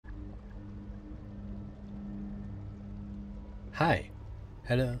Hi,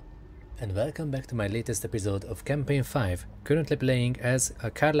 hello, and welcome back to my latest episode of Campaign 5, currently playing as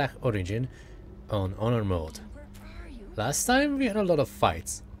a Karlach origin on Honor mode. Last time we had a lot of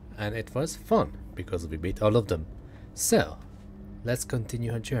fights, and it was fun, because we beat all of them. So, let's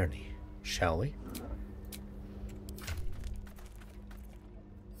continue our journey, shall we?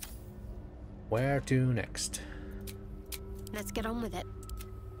 Where to next? Let's get on with it.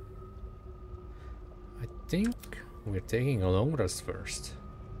 I think we're taking a long rest first.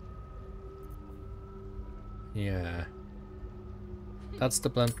 Yeah. That's the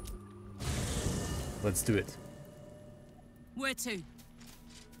plan. Let's do it. Where to?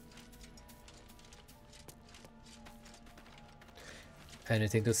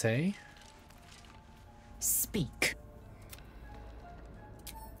 Anything to say? Speak.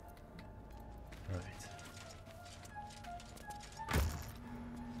 Right.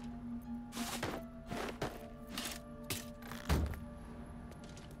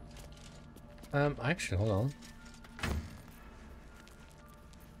 Actually, hold on.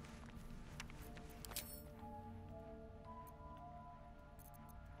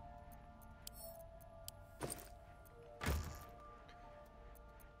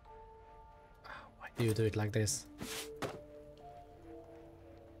 Why do you do it like this?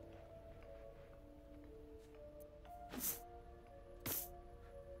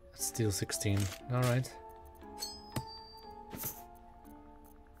 It's still 16. All right.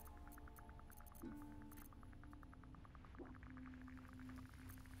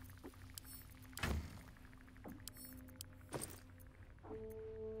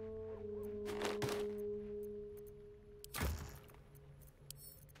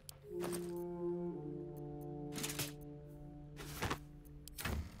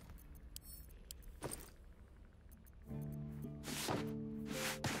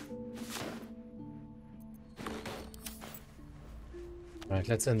 Right,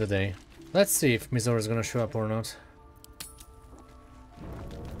 let's end the day. Let's see if Mizora is gonna show up or not.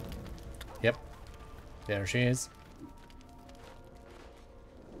 Yep, there she is.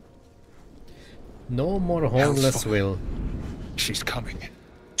 No more homeless Wyll. She's coming.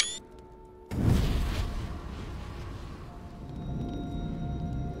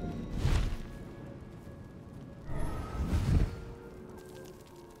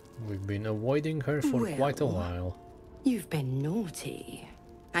 We've been avoiding her for quite a while. You've been naughty,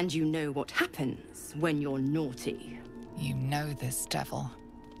 and you know what happens when you're naughty. You know this devil.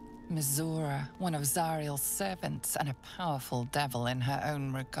 Mizora, one of Zariel's servants, and a powerful devil in her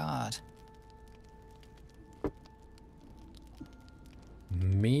own regard.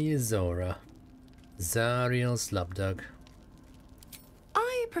 Mizora, Zariel's lapdog.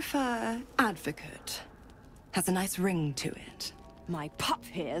 I prefer advocate. Has a nice ring to it. My pup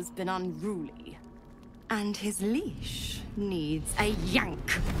here's been unruly. And his leash needs a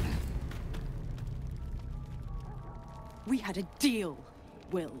yank. We had a deal,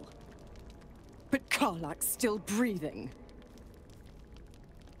 Wyll. But Karlach's still breathing.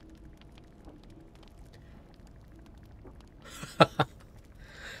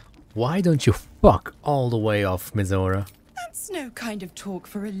 Why don't you fuck all the way off, Mizora? That's no kind of talk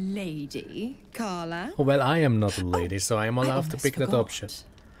for a lady, Karlach. Well, I am not a lady, so I am allowed to pick that option.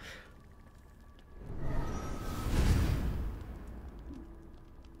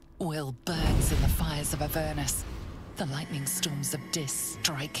 Wyll burns in the fires of Avernus. The lightning storms of Dis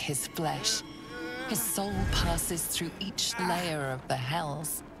strike his flesh. His soul passes through each layer of the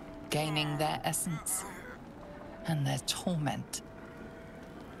hells, gaining their essence and their torment.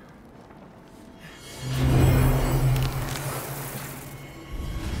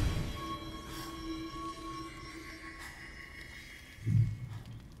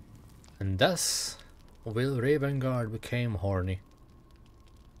 And thus, Wyll Ravengard became horny.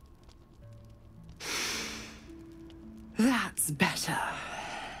 That's better.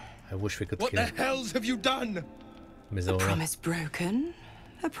 I wish we could What kill the hells have you done? Mizora. Promise broken,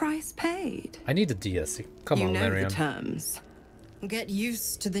 a price paid. I need a DLC. Come You on, know Marion. the terms. Get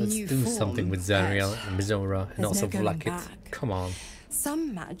used to the Let's new do form, something with Zariel pet. and Mizora and There's also no going Vlakit. back. Come on.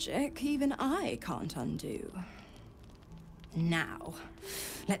 Some magic even I can't undo. Now,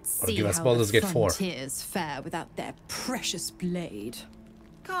 let's Or see give us how Baldur's the Gate 4. frontiers fare without their precious blade.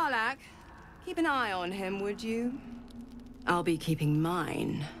 Karlach, keep an eye on him, would you? I'll be keeping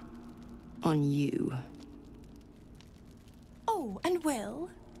mine on you. Oh, and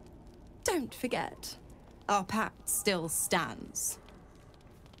Wyll, don't forget, our pact still stands.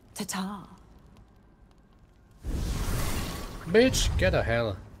 Ta-ta. Bitch, get the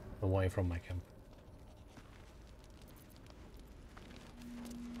hell away from my camp.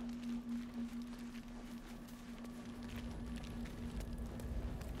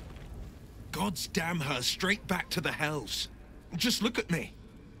 gods damn her straight back to the hells. Just look at me.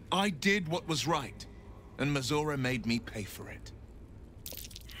 I did what was right, and Mazora made me pay for it.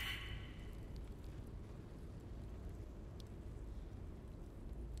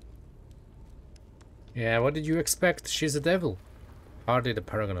 Yeah, what did you expect? She's a devil. Hardly the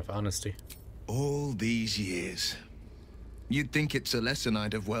paragon of honesty. All these years. You'd think it's a lesson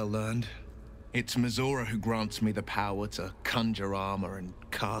I'd have well learned. It's Mazora who grants me the power to conjure armor and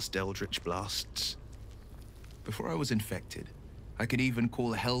cast eldritch blasts. Before I was infected, I could even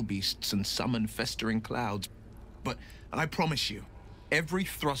call hell beasts and summon festering clouds. But I promise you, every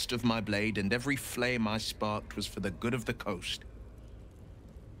thrust of my blade and every flame I sparked was for the good of the coast.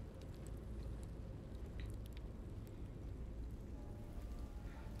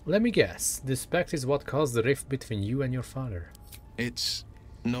 Let me guess, this pact is what caused the rift between you and your father. It's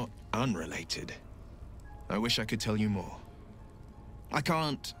not unrelated. I wish I could tell you more. I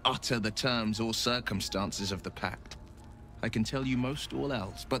can't utter the terms or circumstances of the pact. I can tell you most all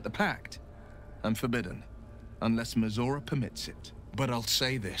else, but the pact, I'm forbidden, unless Mazora permits it. But I'll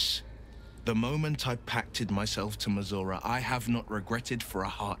say this. The moment I pacted myself to Mazora, I have not regretted for a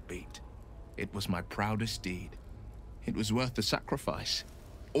heartbeat. It was my proudest deed. It was worth the sacrifice.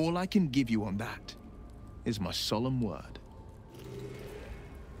 All I can give you on that is my solemn word.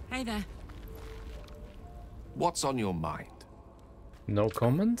 Hey there. What's on your mind? No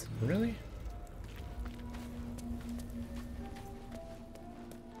comment? Really?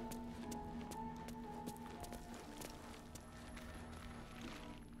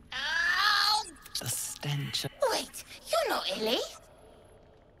 The stench. Wait, you're not Illy.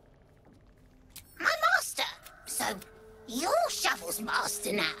 My master. So, you're Shovel's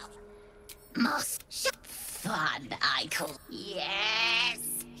master now. Fun, I call. Yes.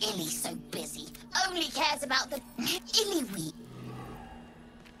 Illy's so busy. Only cares about the Illy week.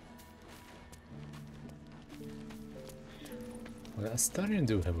 Well, Astarian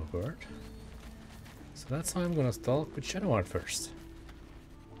do have a word. So that's why I'm gonna talk with Shadowheart first.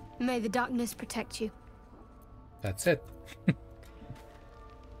 May the darkness protect you. That's it.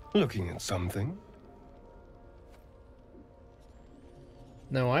 Looking at something?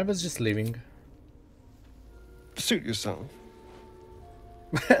 No, I was just leaving. Suit yourself.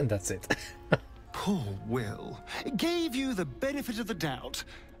 And that's it. Poor Wyll. It gave you the benefit of the doubt,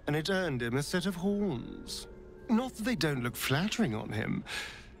 and it earned him a set of horns. Not that they don't look flattering on him.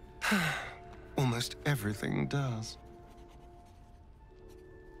 Almost everything does.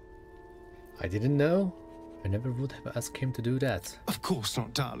 I didn't know. I never would have asked him to do that. Of course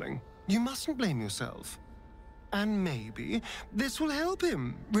not, darling. You mustn't blame yourself. And maybe this will help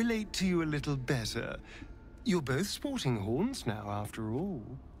him relate to you a little better. You're both sporting horns now, after all.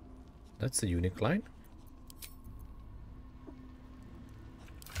 That's a unique line.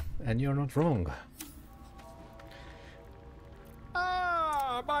 And you're not wrong.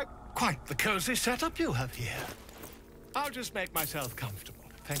 Quite the cozy setup you have here. I'll just make myself comfortable.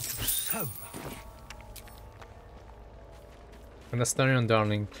 Thank you so much. And Astarian,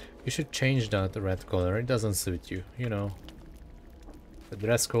 darling, you should change that red color. It doesn't suit you, you know. The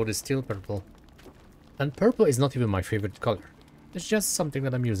dress code is still purple. And purple is not even my favorite color. It's just something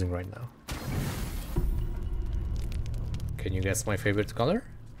that I'm using right now. Can you guess my favorite color?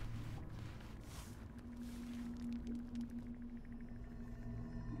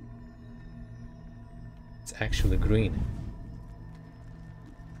 It's actually green.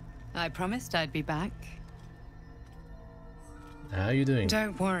 I promised I'd be back. How are you doing?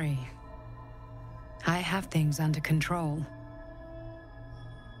 Don't worry. I have things under control.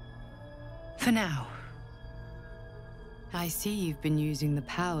 For now. I see you've been using the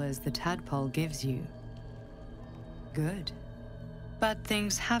powers the tadpole gives you. Good. But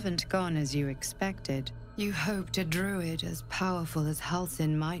things haven't gone as you expected. You hoped a druid as powerful as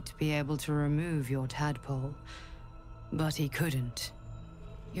Halsin might be able to remove your tadpole. But he couldn't.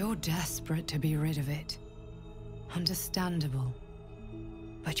 You're desperate to be rid of it. Understandable.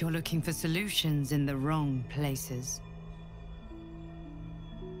 But you're looking for solutions in the wrong places.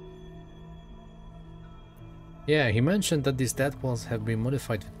 Yeah, he mentioned that these tadpoles have been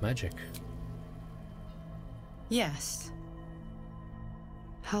modified with magic. Yes.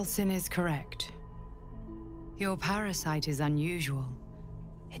 Halsin is correct. Your parasite is unusual.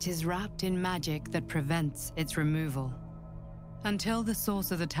 It is wrapped in magic that prevents its removal. Until the source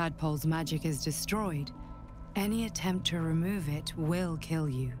of the tadpole's magic is destroyed, any attempt to remove it will kill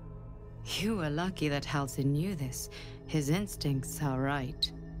you. You were lucky that Halsin knew this. His instincts are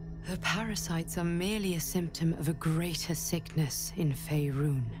right. The parasites are merely a symptom of a greater sickness in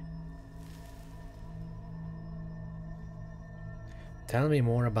Faerun. Tell me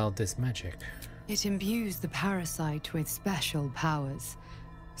more about this magic. It imbues the parasite with special powers.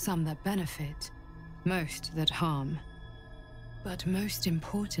 Some that benefit, most that harm. But most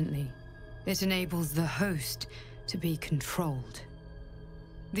importantly, it enables the host to be controlled.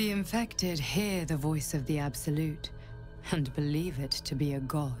 The infected hear the voice of the Absolute and believe it to be a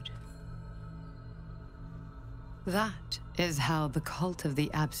god. That is how the cult of the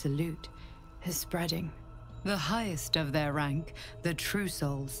Absolute is spreading. The highest of their rank, the True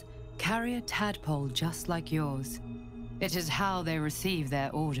Souls, carry a tadpole just like yours. It is how they receive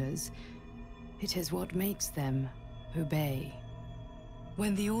their orders. It is what makes them obey.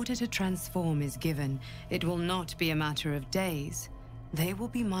 When the order to transform is given, it will not be a matter of days. They will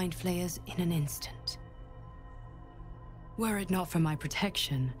be Mind Flayers in an instant. Were it not for my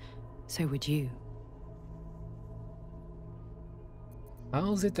protection, so would you.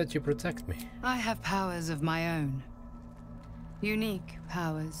 How is it that you protect me? I have powers of my own. Unique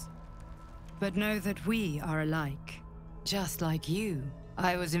powers. But know that we are alike. Just like you,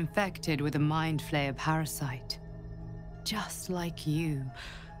 I was infected with a Mind Flayer parasite. Just like you,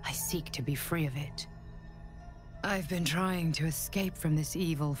 I seek to be free of it. I've been trying to escape from this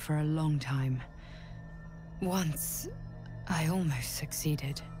evil for a long time. Once, I almost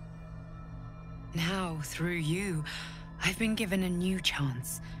succeeded. Now, through you, I've been given a new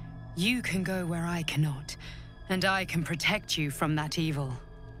chance. You can go where I cannot, and I can protect you from that evil.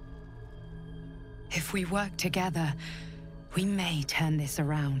 If we work together, we may turn this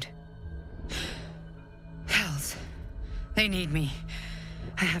around. Hells, they need me.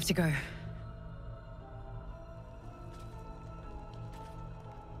 I have to go.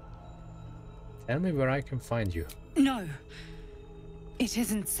 Tell me where I can find you. No, it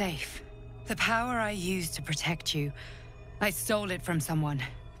isn't safe. The power I used to protect you, I stole it from someone.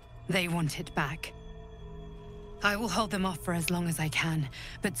 They want it back. I will hold them off for as long as I can,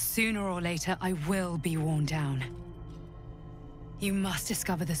 but sooner or later I will be worn down. You must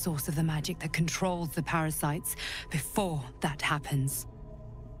discover the source of the magic that controls the parasites before that happens.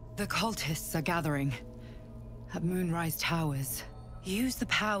 The cultists are gathering at Moonrise Towers. Use the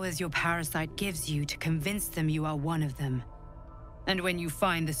powers your parasite gives you to convince them you are one of them. And when you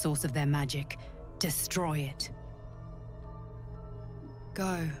find the source of their magic, destroy it.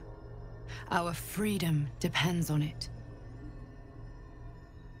 Go. Our freedom depends on it.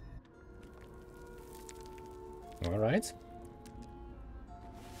 All right.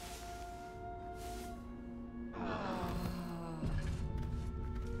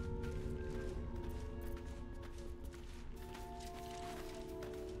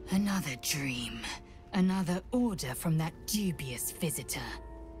 Another dream. Another order from that dubious visitor.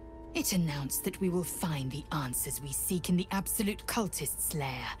 It announced that we will find the answers we seek in the Absolute Cultist's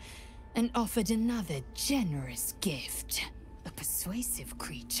lair, and offered another generous gift. A persuasive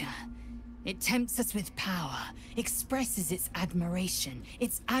creature. It tempts us with power, expresses its admiration,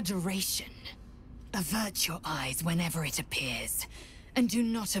 its adoration. Avert your eyes whenever it appears, and do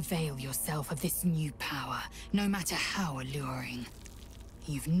not avail yourself of this new power, no matter how alluring.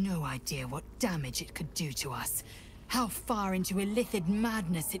 You've no idea what damage it could do to us, how far into illithid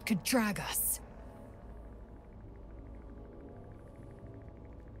madness it could drag us.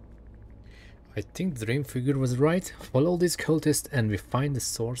 I think the dream figure was right. Follow this cultist and we find the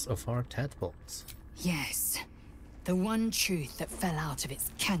source of our tadpoles. Yes, the one truth that fell out of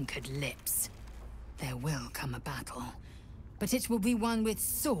its cankered lips. There will come a battle, but it will be one with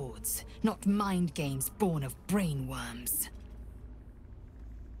swords, not mind games born of brainworms.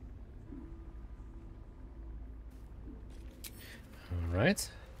 All right.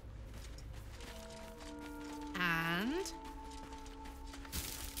 And?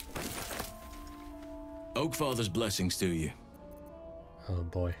 Oakfather's blessings to you. Oh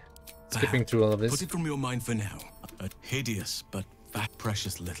boy. Skipping through all of this. Put it from your mind for now. A hideous but that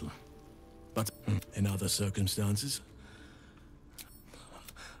precious little. But in other circumstances,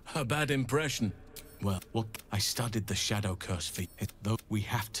 a bad impression. Well, I studied the Shadow Curse for it, though we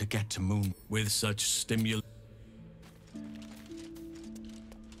have to get to Moon with such stimuli.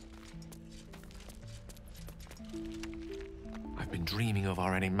 I've been dreaming of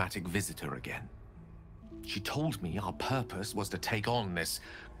our enigmatic visitor again. She told me our purpose was to take on this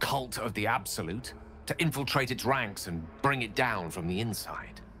cult of the Absolute, to infiltrate its ranks and bring it down from the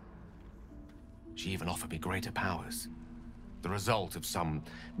inside. She even offered me greater powers, the result of some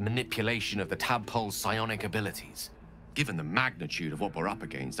manipulation of the tadpole's psionic abilities. Given the magnitude of what we're up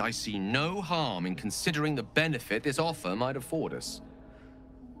against, I see no harm in considering the benefit this offer might afford us.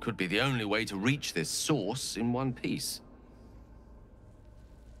 Could be the only way to reach this source in one piece.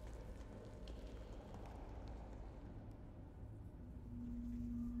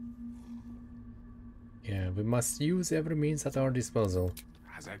 and we must use every means at our disposal.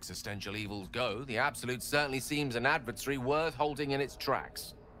 As existential evils go, the Absolute certainly seems an adversary worth halting in its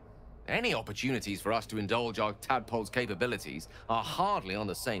tracks. Any opportunities for us to indulge our tadpole's capabilities are hardly on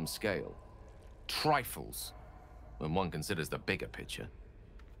the same scale. Trifles, when one considers the bigger picture.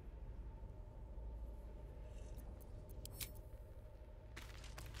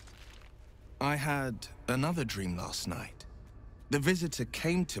 I had another dream last night. The visitor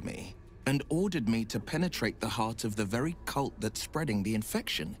came to me and ordered me to penetrate the heart of the very cult that's spreading the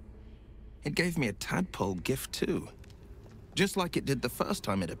infection. It gave me a tadpole gift too, just like it did the first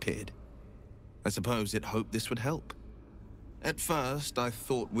time it appeared. I suppose it hoped this would help. At first, I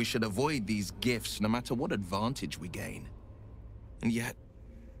thought we should avoid these gifts no matter what advantage we gain. And yet,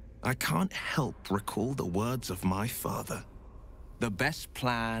 I can't help recall the words of my father. The best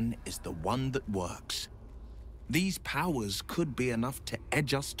plan is the one that works. These powers could be enough to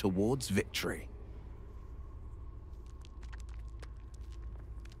edge us towards victory.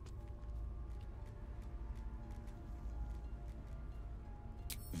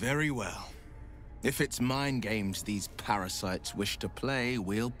 Very well. If it's mind games these parasites wish to play,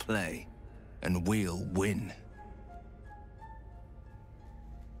 we'll play. And we'll win.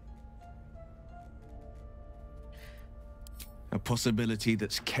 A possibility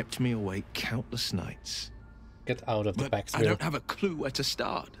that's kept me awake countless nights. Get out of the back. I don't have a clue where to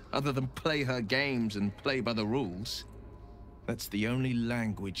start, other than play her games and play by the rules. That's the only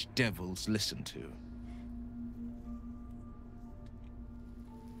language devils listen to.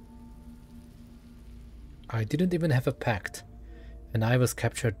 I didn't even have a pact, and I was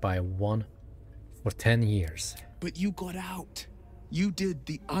captured by one for 10 years. But you got out. You did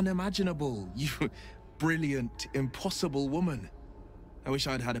the unimaginable. You brilliant, impossible woman. I wish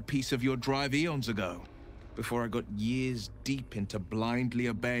I'd had a piece of your drive eons ago, before I got years deep into blindly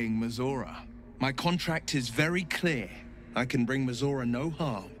obeying Mazora. My contract is very clear. I can bring Mazora no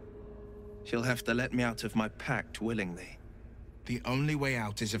harm. She'll have to let me out of my pact willingly. The only way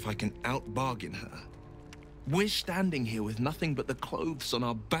out is if I can out-bargain her. We're standing here with nothing but the clothes on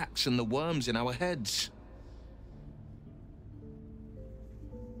our backs and the worms in our heads.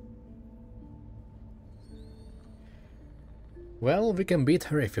 Well, we can beat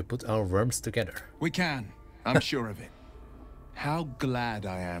her if we put our worms together. We can. I'm sure of it. How glad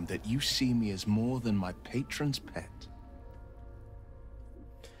I am that you see me as more than my patron's pet.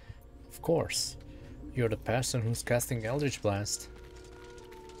 Of course. You're the person who's casting Eldritch Blast.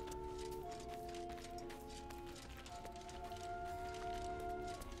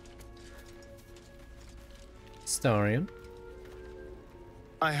 Starion.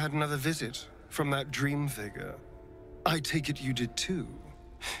 I had another visit from that dream figure. I take it you did too.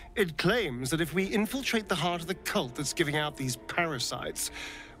 It claims that if we infiltrate the heart of the cult that's giving out these parasites,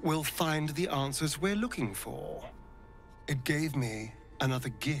 we'll find the answers we're looking for. It gave me another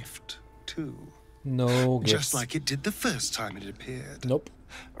gift too. No gifts. Just like it did the first time it appeared. Nope.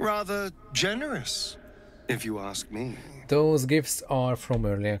 Rather generous, if you ask me. Those gifts are from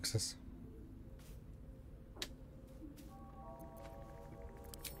early access.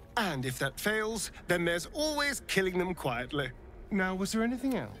 And if that fails, then there's always killing them quietly. Now, was there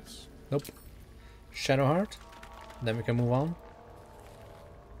anything else? Nope. Shadowheart? Then we can move on.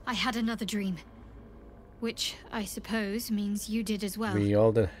 I had another dream. Which, I suppose, means you did as well. We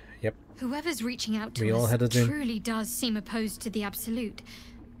all did. Yep. Whoever's reaching out to We all us had a dream. truly does seem opposed to the Absolute,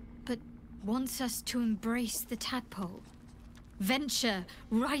 but wants us to embrace the tadpole. Venture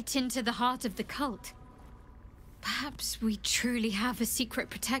right into the heart of the cult. Perhaps we truly have a secret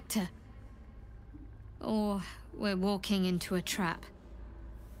protector. Or we're walking into a trap.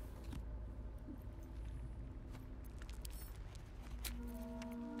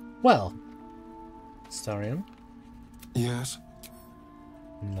 Well, Starion. Yes?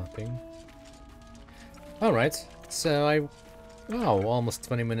 Nothing. Alright, so oh, almost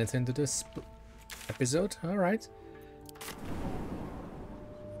 20 minutes into this episode. Alright.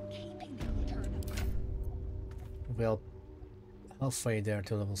 Well, halfway there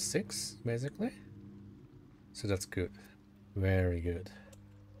to level 6, basically. So that's good. Very good.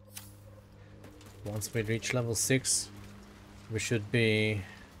 Once we reach level 6, we should be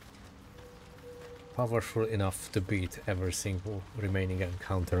powerful enough to beat every single remaining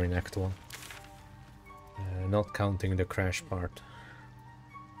encounter in Act 1. Not counting the crash part.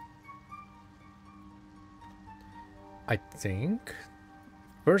 I think...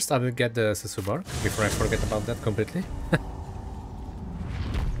 First I will get the Susubar, before I forget about that completely.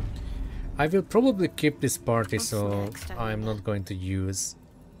 I will probably keep this party, so I'm not going to use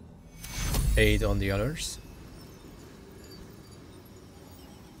aid on the others.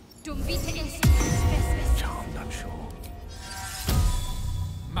 Don't sure.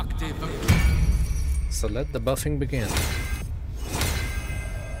 So let the buffing begin.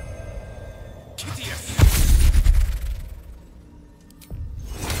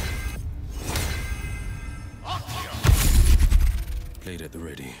 Blade at the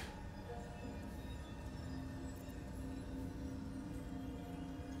ready.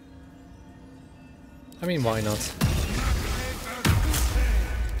 I mean, why not?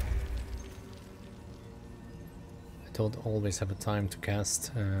 I don't always have the time to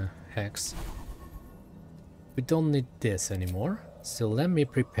cast Hex. We don't need this anymore, so let me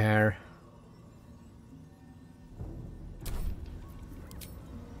prepare.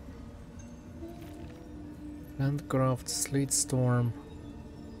 Landcraft, Sleet Storm.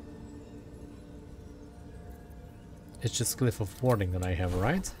 It's just Glyph of Warding that I have,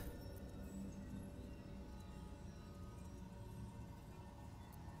 right?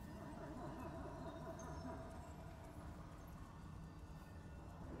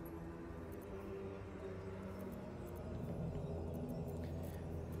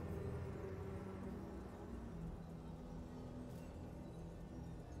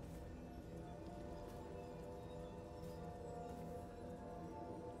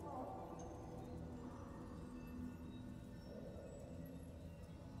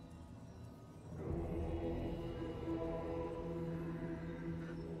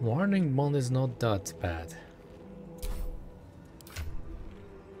 Warning Bond is not that bad.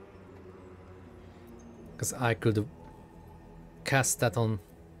 Because I could cast that on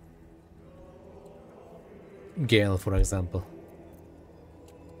Gale, for example.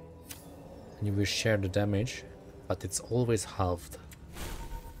 And you will share the damage, but it's always halved.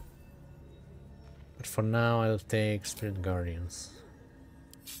 But for now I'll take Spirit Guardians.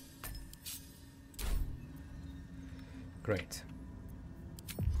 Great.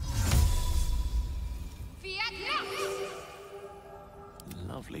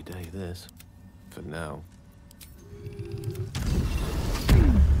 Lovely day this, for now.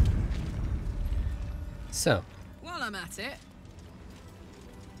 So. While I'm at it.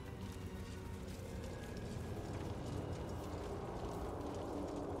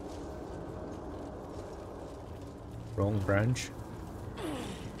 Wrong branch.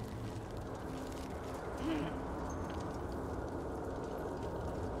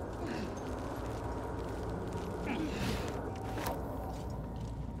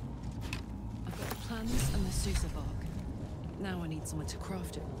 And the Sousa bark. Now I need someone to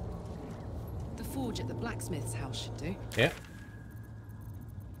craft it. The forge at the blacksmith's house should do. Yeah.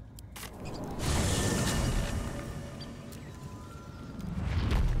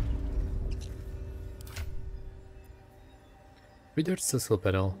 Withered Sisal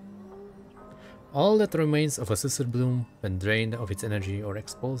Petal. All that remains of a Sisal bloom when drained of its energy or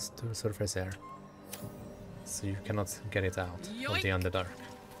exposed to surface air. So you cannot get it out of the Underdark.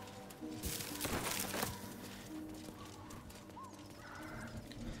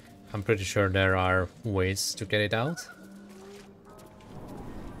 I'm pretty sure there are ways to get it out,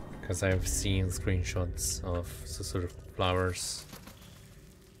 because I've seen screenshots of the sort of flowers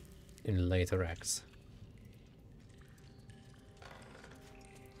in later acts.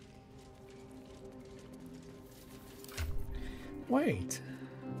 Wait,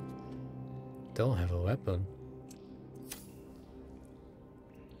 don't have a weapon.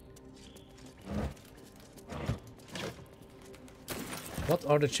 What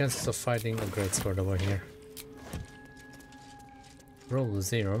are the chances of fighting a greatsword over here? Roll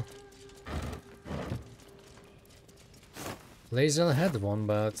 0. Lae'zel had one,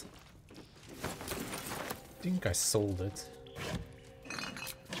 but I think I sold it.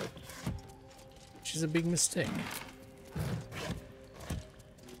 Which is a big mistake.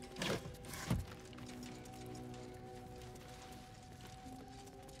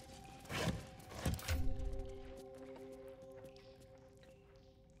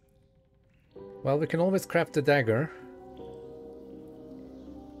 Well, we can always craft the dagger.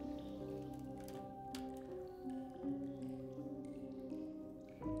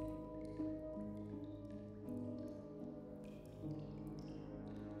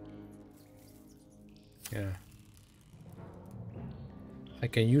 Yeah. I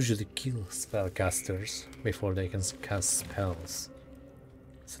can usually kill spellcasters before they can cast spells.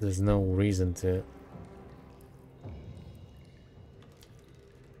 So there's no reason to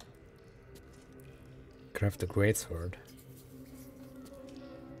craft a greatsword.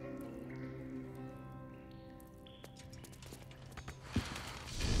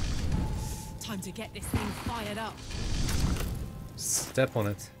 Time to get this thing fired up. Step on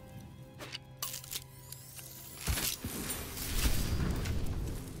it.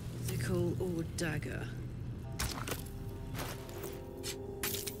 Sickle or dagger?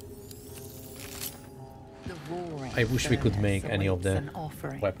 I wish we could make any of the an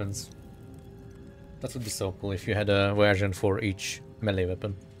offering. weapons. That would be so cool if you had a version for each melee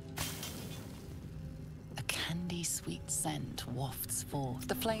weapon. A candy sweet scent wafts forth.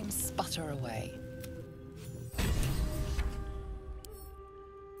 The flames sputter away.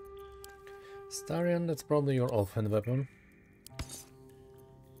 Starion, that's probably your offhand weapon.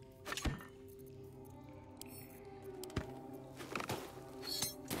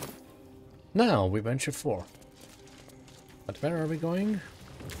 Now we venture forth. But where are we going?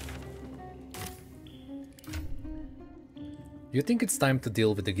 You think it's time to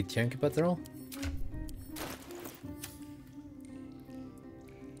deal with the Githyanki patrol?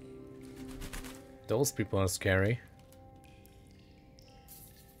 Those people are scary.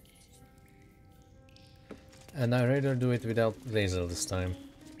 And I'd rather do it without Lae'zel this time.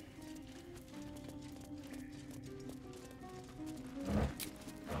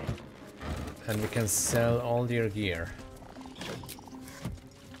 And we can sell all their gear.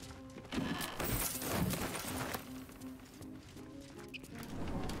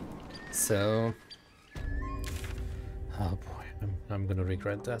 So... oh boy, I'm gonna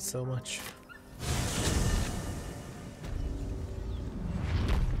regret that so much.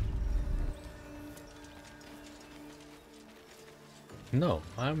 No,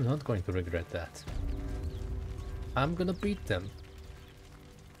 I'm not going to regret that. I'm gonna beat them.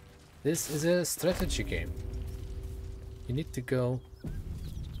 This is a strategy game. You need to go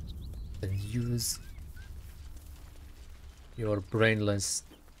and use your brainless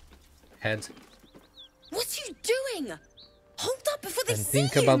head. What are you doing? Hold up before they and see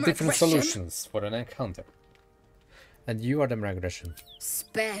think you, about different Regression. solutions for an encounter. And you are the Regression.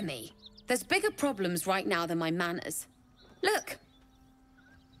 Spare me. There's bigger problems right now than my manners. Look.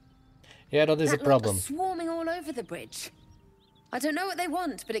 Yeah, that is a That lot problem. are swarming all over the bridge. I don't know what they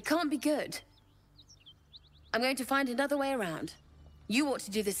want, but it can't be good. I'm going to find another way around. You ought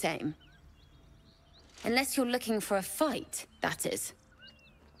to do the same. Unless you're looking for a fight, that is.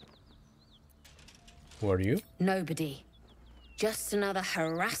 Who are you? Nobody. Just another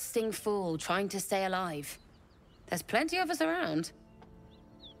harassing fool trying to stay alive. There's plenty of us around.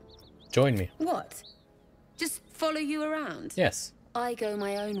 Join me. What? Just follow you around? Yes. I go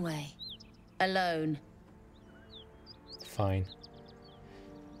my own way. Alone. Fine.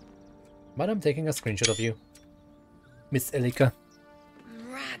 But I'm taking a screenshot of you. Miss Elika.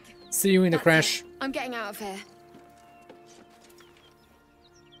 Rag. See you in the crash. I'm getting out of here.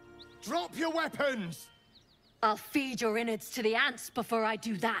 Drop your weapons! I'll feed your innards to the ants before I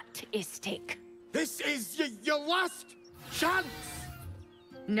do that, Istik. This is your last chance!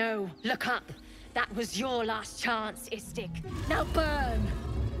 No, look up. That was your last chance, Istik. Now burn!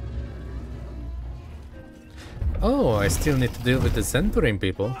 Oh, I still need to deal with the Centurion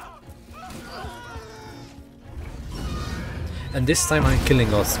people. And this time I'm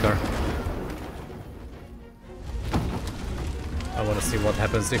killing Oscar. I want to see what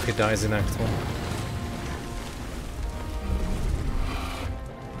happens if he dies in Act 1.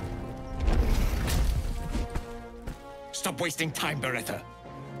 Stop wasting time, Beretta.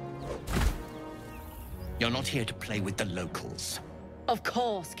 You're not here to play with the locals. Of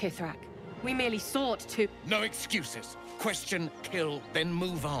course, Kithrak. We merely sought to... No excuses. Question, kill, then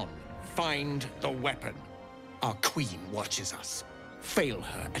move on. Find the weapon. Our queen watches us. Fail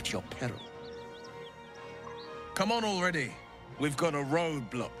her at your peril. Come on already. We've got a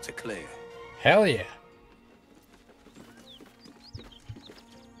roadblock to clear. Hell yeah.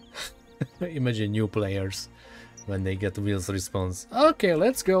 Imagine new players when they get Wyll's response. Okay,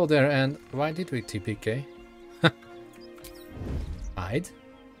 let's go there. And why did we TPK? Hide?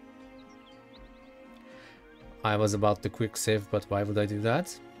 I was about to quick save, but why would I do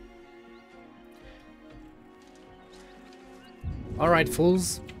that? Alright,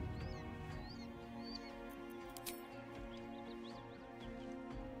 fools.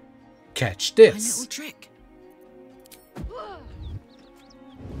 Catch this. My little trick.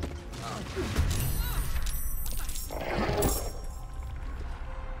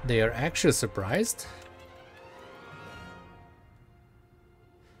 They are actually surprised.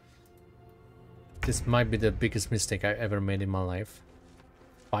 This might be the biggest mistake I ever made in my life.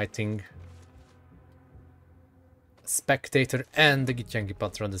 Fighting a spectator and the Githyanki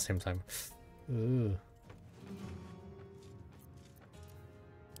patron at the same time. Ooh.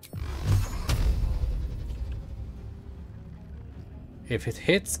 If it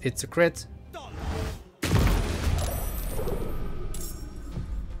hits, it's a crit.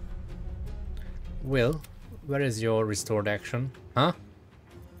 Wyll, where is your restored action? Huh?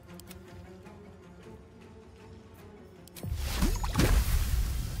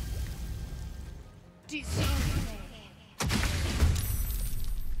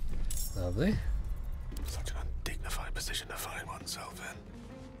 Lovely. Such an undignified position to find oneself in.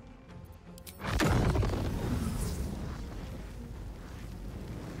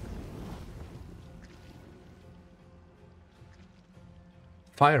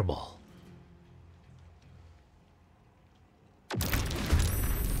 Fireball.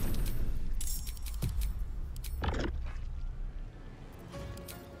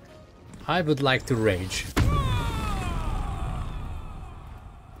 I would like to rage.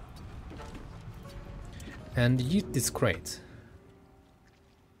 And yeet this crate.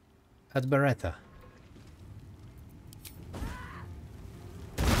 At Beretta.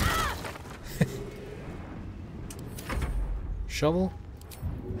 Shovel.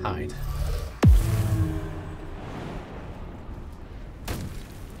 Hide.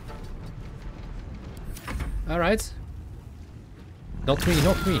 Alright. Not me,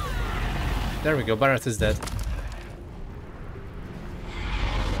 not me. There we go, Barrett is dead.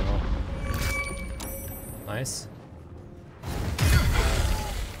 Nice.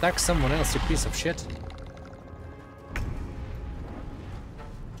 Attack someone else, you piece of shit.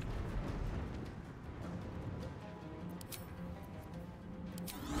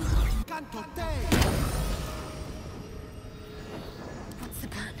 What's the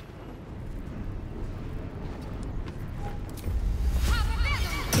plan?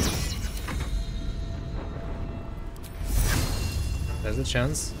 There's a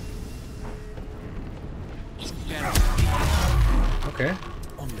chance. Okay.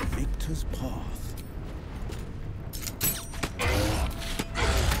 On the victor's path.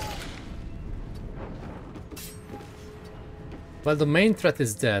 Well, the main threat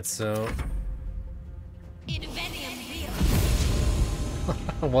is dead, so...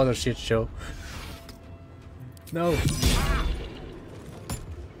 What a shit show. No.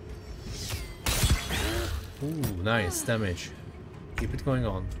 Ooh, nice damage. Keep it going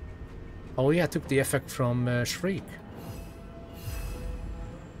on. Oh yeah, I took the effect from Shriek.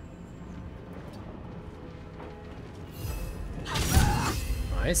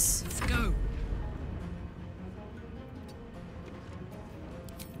 Nice. Let's go.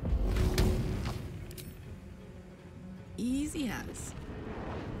 Easy as.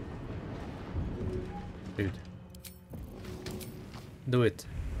 Dude. Do it.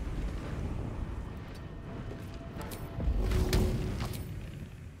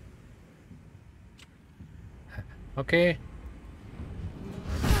 Okay.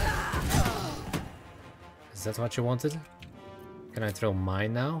 Is that what you wanted? Can I throw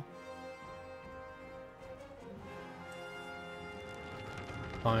mine now?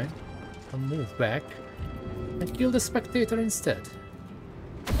 Fine. I'll move back and kill the spectator instead.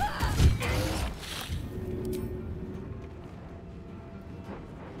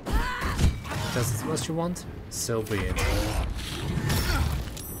 Does it what you want? So be it.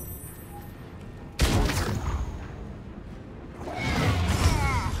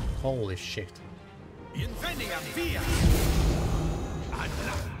 Holy shit.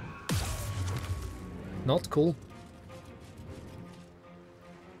 Not cool.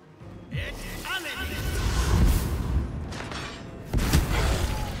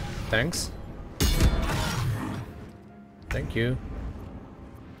 Thanks. Thank you.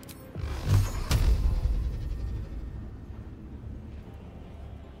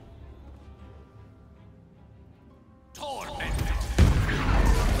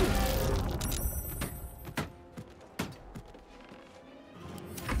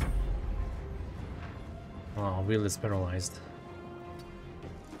 Oh, Wyll is paralyzed.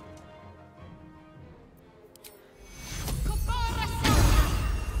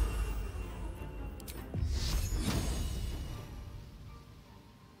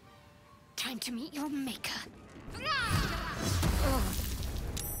 Time to meet your maker.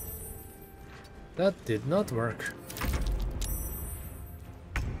 That did not work.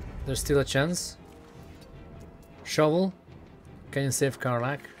 There's still a chance. Shovel. Can you save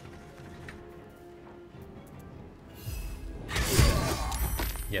Karlach?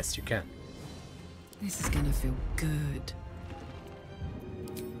 Yes, you can. This is gonna feel good.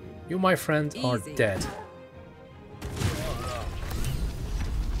 You, my friend, are Easy. dead.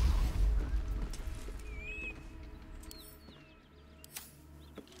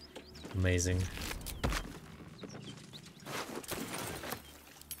 Amazing.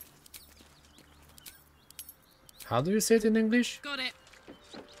 How do you say it in English? Got it.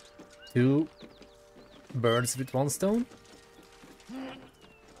 2 birds with 1 stone?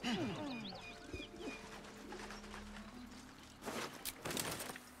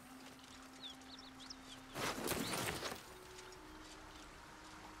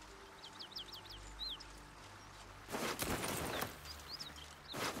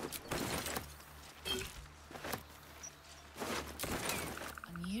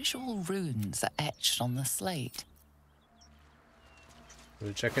 unusual runes are etched on the slate.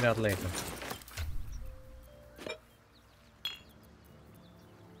 We'll check it out later.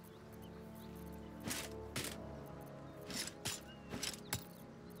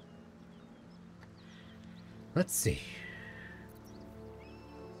 Let's see.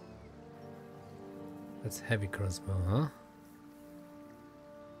 That's heavy crossbow, huh?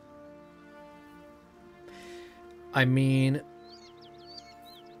 I mean...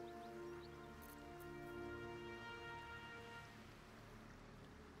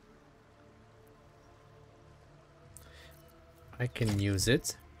 I can use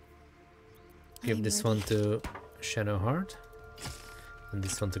it. Give this one to Shadowheart and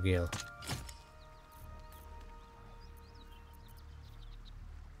this one to Gale.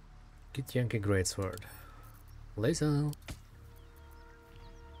 Githyanki Greatsword. Lae'zel.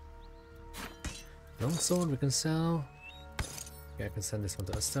 Longsword we can sell. Yeah, I can send this one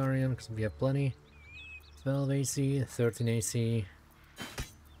to Astarion because we have plenty. 12 AC, 13 AC.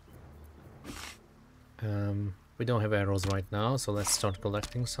 We don't have arrows right now, so let's start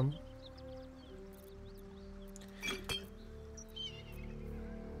collecting some.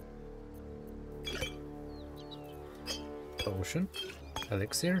 Potion.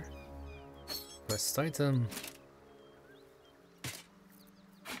 Elixir. Quest item.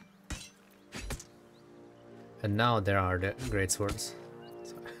 And now there are the great swords.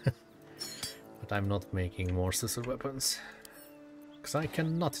 But I'm not making more scissor weapons. Because I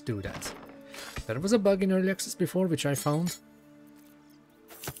cannot do that. There was a bug in early access before, which I found.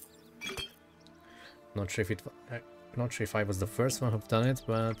 Not sure if I was the first one who've done it,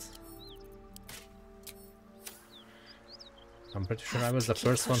 but I'm pretty sure I was the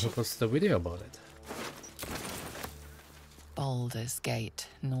first one who posted a video about it. Baldur's Gate,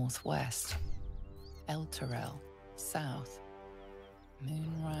 northwest. Elturel, south.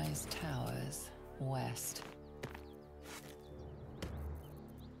 Moonrise Towers, west.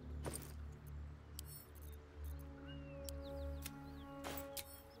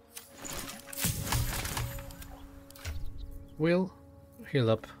 Wyll,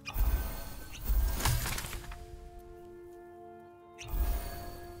 heal up.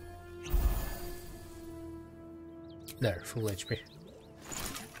 There, full HP.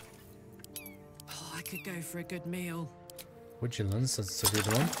 Oh, I could go for a good meal. Vigilance, that's a good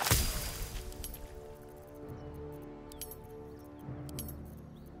one.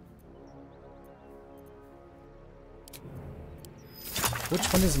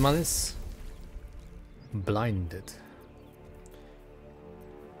 Which one is Malice? Blinded.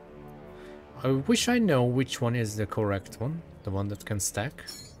 I wish I know which one is the correct one, the one that can stack.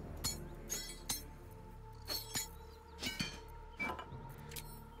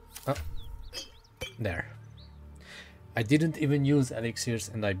 Oh, there. I didn't even use elixirs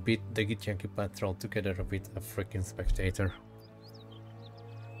and I beat the Githyanki patrol together with a freaking spectator.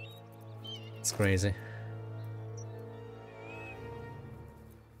 It's crazy.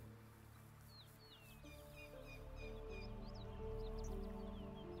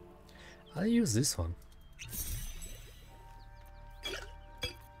 I'll use this one.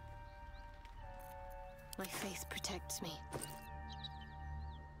 My faith protects me.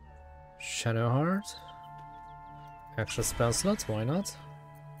 Shadowheart. Extra spell slots, why not?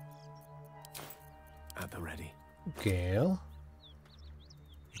 At the ready. Gale.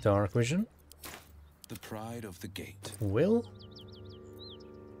 Dark Vision. The pride of the gate. Wyll.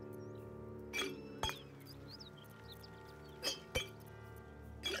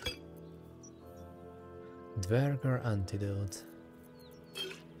 Dvergar Antidote.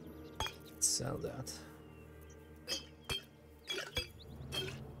 Let's sell that.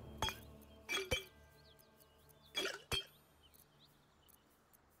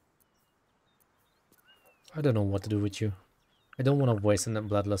 I don't know what to do with you. I don't want to waste on that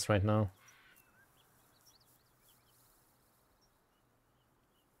bloodlust right now.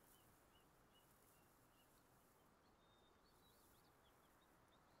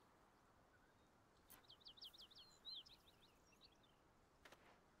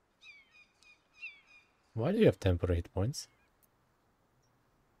 Why do you have temporary hit points?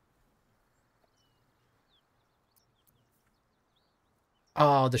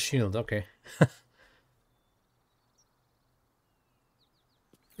 Oh, the shield, okay.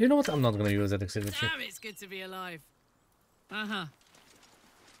 You know what? I'm not gonna use that exhibit. Damn, it's good to be alive. Uh-huh.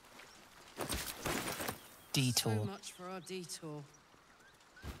 Detour. So much for our detour.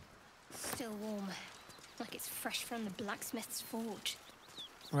 Still warm, like it's fresh from the blacksmith's forge.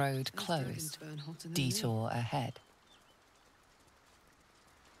 Road closed. Detour ahead.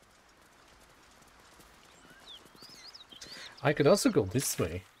 I could also go this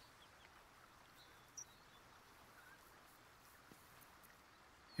way.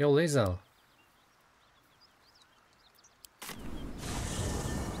 Yo, Lae'zel.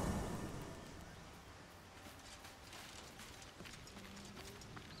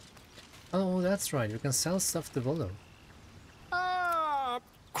 Oh, that's right. You can sell stuff to Baldur.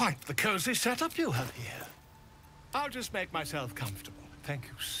 Quite the cozy setup you have here. I'll just make myself comfortable. Thank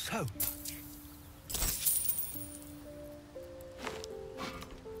you so much.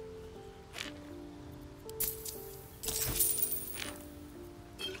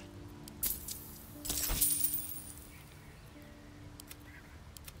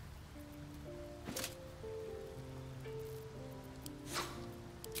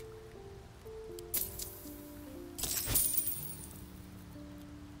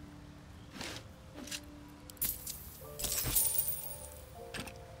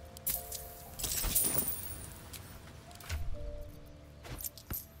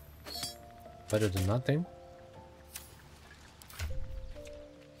 Better than nothing.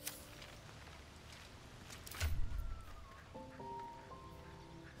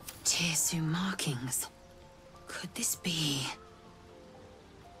 Tearsu markings. Could this be?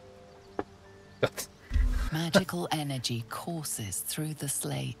 Magical energy courses through the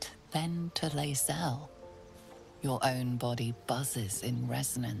slate, then to Lae'zel. Your own body buzzes in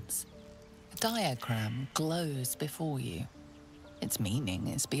resonance. A diagram glows before you. Its meaning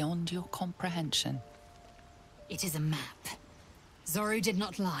is beyond your comprehension. It is a map. Zoru did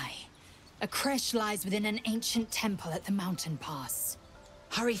not lie. A creche lies within an ancient temple at the mountain pass.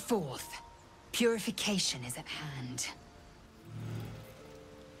 Hurry forth. Purification is at hand.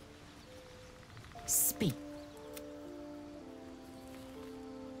 Speak.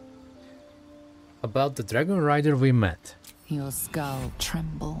 About the dragon rider we met. Your skull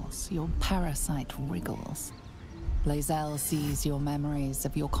trembles, your parasite wriggles. Lae'zel sees your memories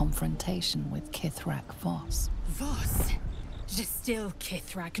of your confrontation with Kithrak Voss. Voss? Justil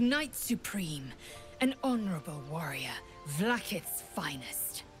Kithrak, Knight Supreme. An honorable warrior. Vlaakith's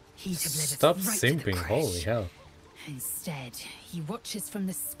finest. He'd have led Stop us right simping, to the holy creche. hell. Instead, he watches from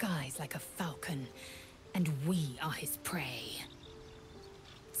the skies like a falcon, and we are his prey.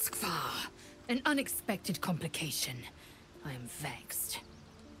 Skvar, an unexpected complication. I am vexed.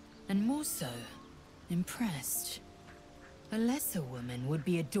 And more so, impressed. A lesser woman would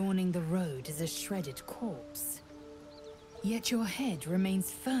be adorning the road as a shredded corpse. Yet your head remains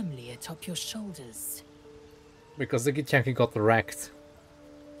firmly atop your shoulders. Because the githyanki got wrecked.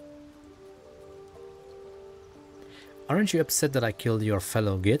 Aren't you upset that I killed your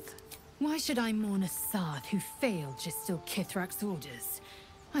fellow Gith? Why should I mourn a Sarth who failed Justil Kithrak's orders?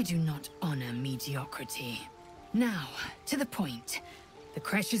 I do not honor mediocrity. Now, to the point. The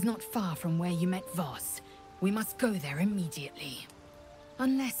creche is not far from where you met Voss. We must go there immediately.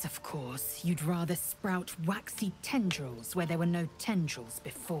 Unless, of course, you'd rather sprout waxy tendrils where there were no tendrils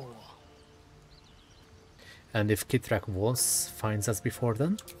before. And if Kithrak Voss finds us before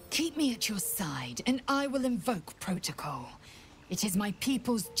then? Keep me at your side, and I will invoke protocol. It is my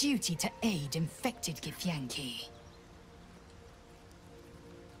people's duty to aid infected githyanki.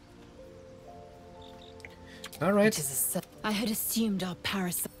 All right. I had assumed our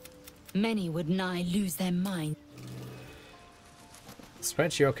parasite. Many would nigh lose their mind.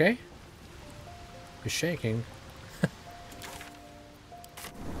 Stretch, you okay? You're shaking.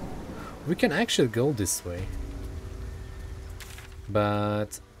 We can actually go this way.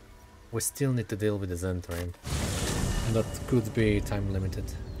 But we still need to deal with the Zentrim. And that could be time limited,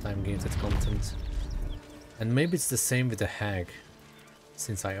 time gated content. And maybe it's the same with the Hag,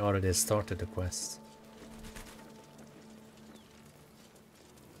 since I already started the quest.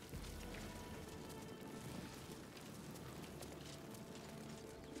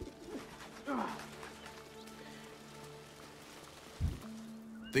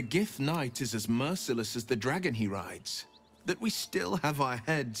 The Gith Knight is as merciless as the dragon he rides. That we still have our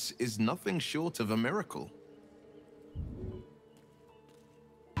heads is nothing short of a miracle.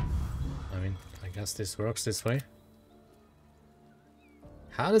 I mean, I guess this works this way.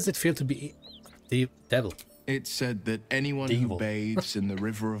 How does it feel to be the devil? It's said that anyone Devil. who bathes in the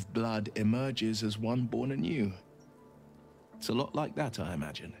river of blood emerges as one born anew. It's a lot like that, I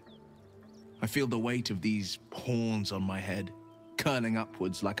imagine. I feel the weight of these horns on my head, curling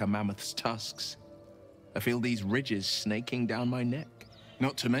upwards like a mammoth's tusks. I feel these ridges snaking down my neck,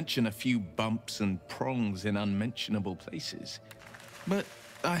 not to mention a few bumps and prongs in unmentionable places. But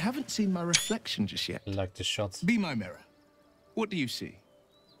I haven't seen my reflection just yet. Like the shot. Be my mirror. What do you see?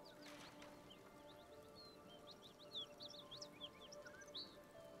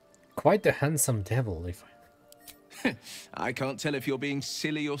 Quite the handsome devil, if I can't tell if you're being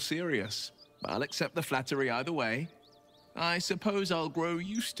silly or serious. I'll accept the flattery either way. I suppose I'll grow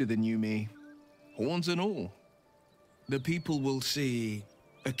used to the new me, horns and all. The people will see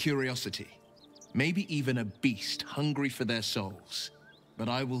a curiosity, maybe even a beast hungry for their souls. But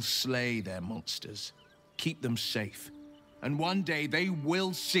I will slay their monsters, keep them safe, and one day they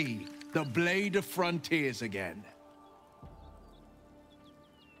will see the Blade of Frontiers again.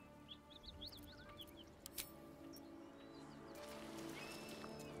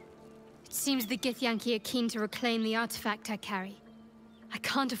 It seems the Githyanki are keen to reclaim the artifact I carry. I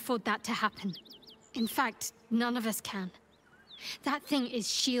can't afford that to happen. In fact, none of us can. That thing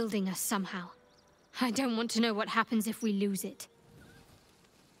is shielding us somehow. I don't want to know what happens if we lose it.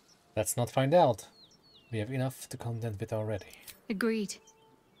 Let's not find out. We have enough to contend with already. Agreed.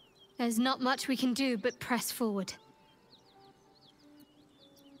 There's not much we can do but press forward.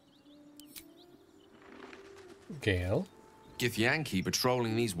 Gale? Githyanki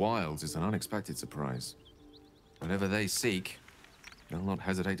patrolling these wilds is an unexpected surprise. Whatever they seek, they'll not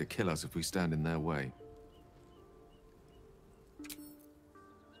hesitate to kill us if we stand in their way.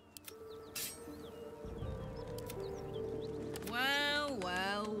 Well,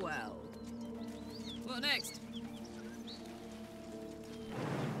 well, well. What next?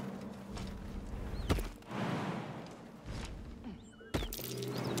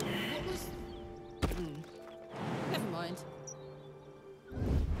 What was... Never mind.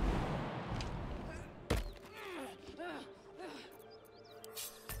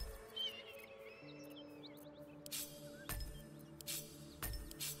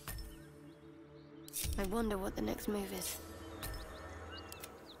 I wonder what the next move is.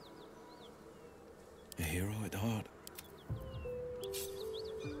 A hero at heart.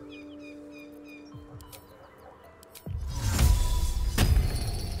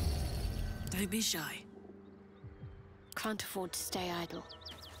 Don't be shy. Can't afford to stay idle.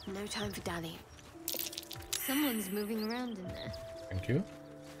 No time for dally. Someone's moving around in there. Thank you.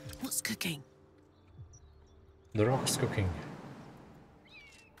 What's cooking? The rock's cooking.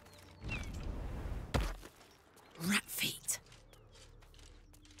 Rat feet.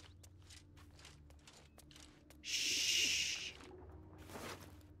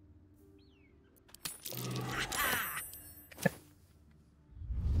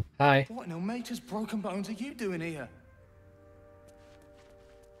 Hi. What in Almeta's broken bones are you doing here?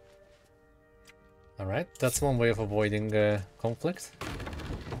 Alright, that's one way of avoiding conflict.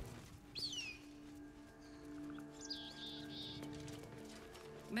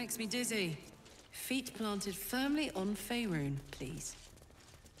 Makes me dizzy. Feet planted firmly on Faerun, please.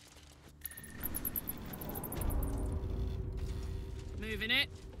 Moving it.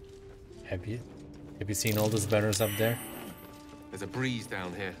 Have you seen all those banners up there? There's a breeze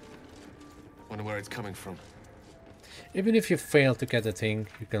down here. Wonder where it's coming from. Even if you fail to get the thing,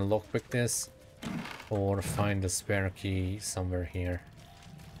 you can lockpick this or find the spare key somewhere here.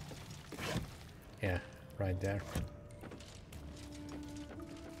 Yeah, right there.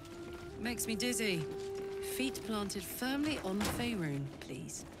 Makes me dizzy. Feet planted firmly on Faerun,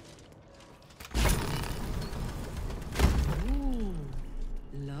 please. Ooh,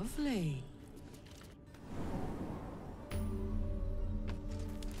 lovely.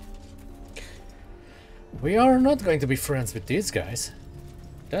 We are not going to be friends with these guys.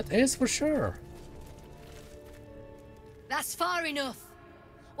 That is for sure. That's far enough.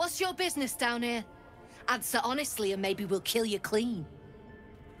 What's your business down here? Answer honestly and maybe we'll kill you clean.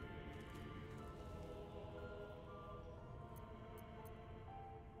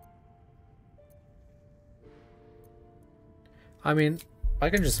 I mean, I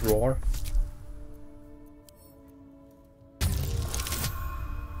can just roar.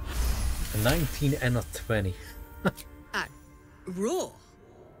 A 19 and a 20. Raw?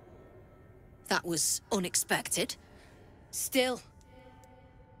 That was unexpected. Still,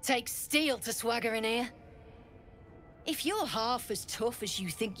 takes steel to swagger in here. If you're half as tough as you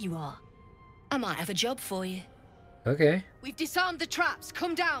think you are, I might have a job for you. Okay, We've disarmed the traps.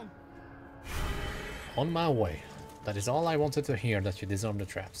 Come down. on my way. That is all I wanted to hear, that you disarm the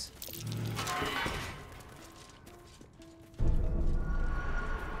traps.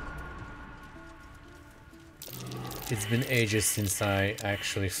 It's been ages since I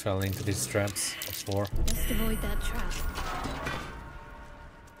actually fell into these traps before. Best avoid that trap.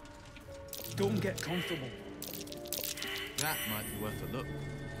 Don't get comfortable. That might be worth a look.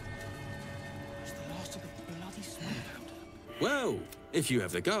 It's the last of the bloody smoke. Well, if you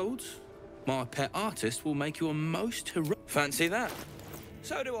have the gold, my pet artist will make you a most heroic. Fancy that?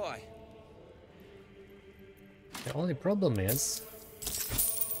 So do I. The only problem is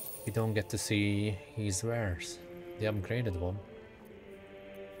we don't get to see his wares. The upgraded one.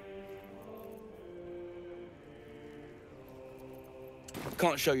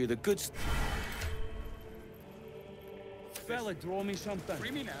 can't show you the good Fella, draw me something.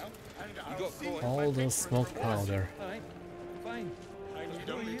 Free me now, and You got caught. All the smoke powder. Alright, fine. I need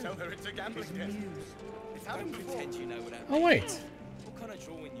only tell her it's a gambling debt. It's happened before. Pretend you know what that Oh wait, means. What kind of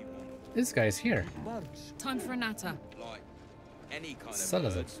drawing you want? this guy's here. Birds. Time for a natter. Like any kind of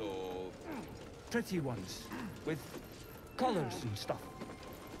Lae'zel. birds or Pretty ones. With colours and stuff.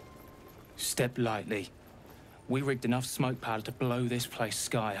 Step lightly. We rigged enough smoke powder to blow this place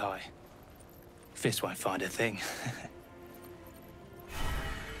sky high. Fist won't find a thing.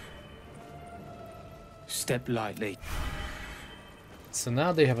 Step lightly. So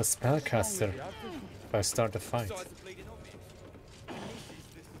now they have a spellcaster if I start a fight.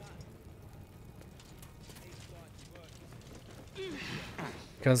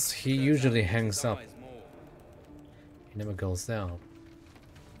 Because he usually hangs up. He never goes down.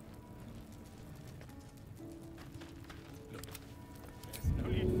 No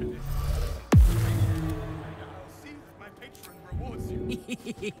need for this. I'll see if my patron rewards you.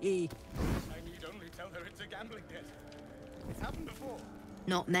 I need only tell her it's a gambling debt. It's happened before.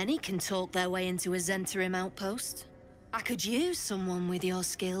 Not many can talk their way into a Zentarim outpost. I could use someone with your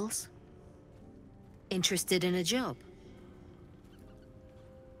skills. Interested in a job?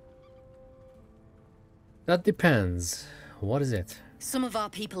 That depends. What is it? Some of our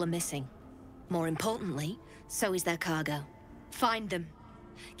people are missing. More importantly, so is their cargo. Find them.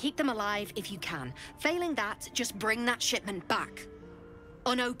 Keep them alive if you can. Failing that, just bring that shipment back.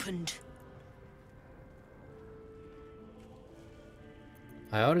 Unopened.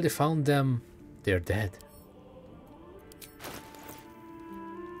 I already found them. They're dead.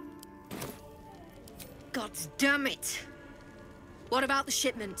 God damn it! What about the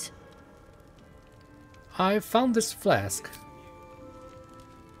shipment? I found this flask.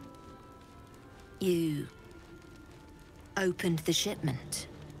 You opened the shipment.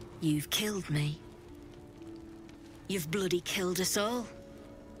 You've killed me. You've bloody killed us all.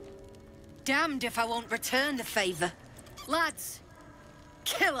 Damned if I won't return the favor. Lads,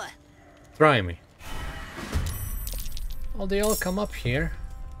 kill her. Try me. Oh, they all come up here.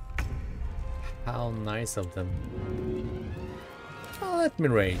 How nice of them. Oh, let me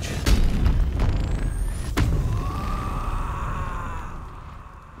rage.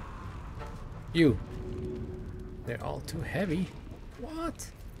 You. They're all too heavy.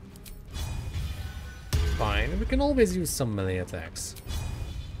 What? Fine, we can always use some melee attacks.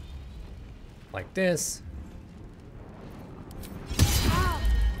 Like this.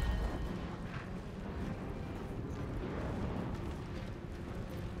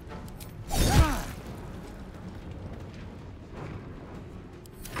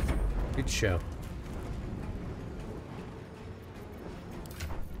 Good show.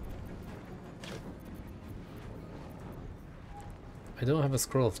 I don't have a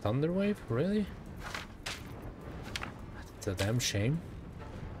scroll of Thunderwave, really? That's a damn shame.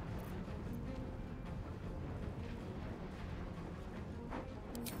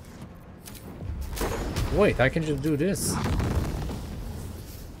 Wait, I can just do this.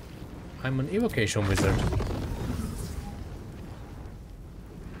 I'm an evocation wizard.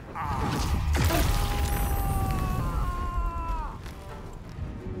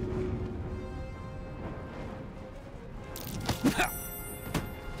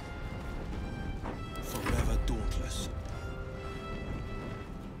 Forever dauntless.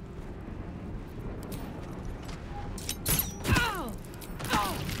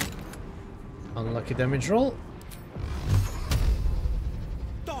 Unlucky damage roll.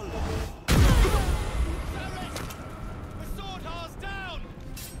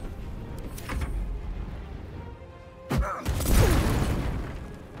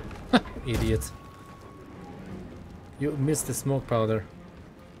 Idiot. You missed the smoke powder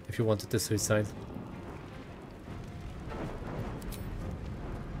if you wanted to suicide.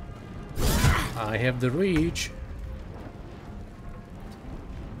 I have the reach.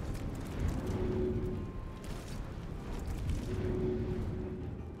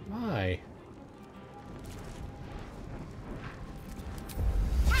 Why?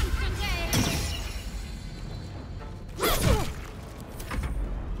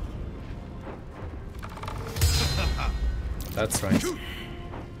 That's right.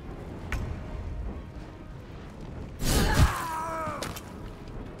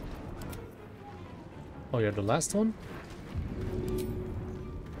 Oh, you're the last one?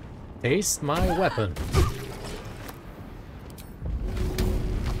 Taste my weapon.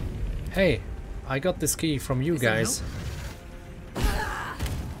 Hey, I got this key from you guys.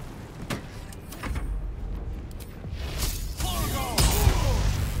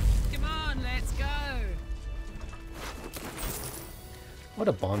 What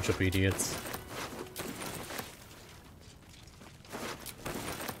a bunch of idiots.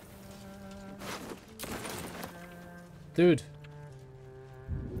 Dude.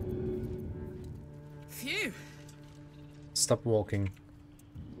 Phew. Stop walking.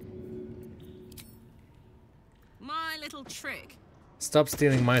 My little trick. Stop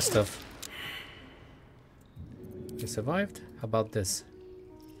stealing my stuff. You survived? How about this?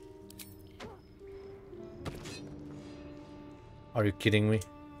 Are you kidding me?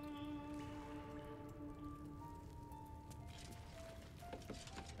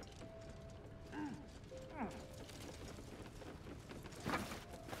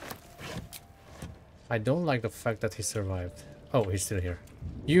 I don't like the fact that he survived. Oh, he's still here.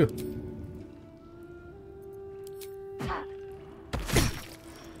 You!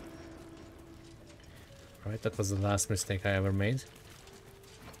 Right, that was the last mistake I ever made.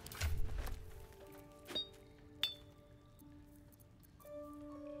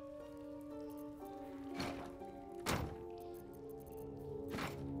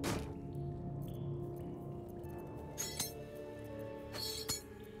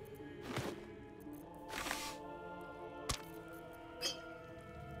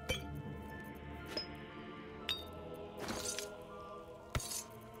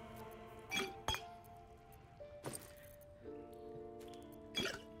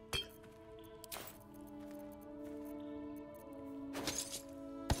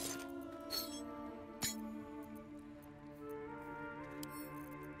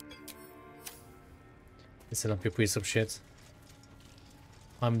 Listen up, you piece of shit.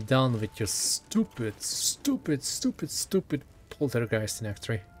 I'm done with your stupid poltergeist in Act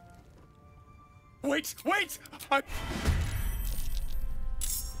 3. Wait!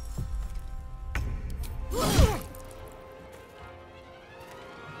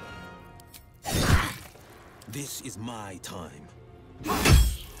 This is my time.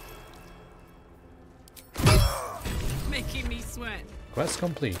 Making me sweat. Quest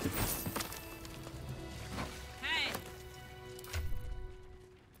completed.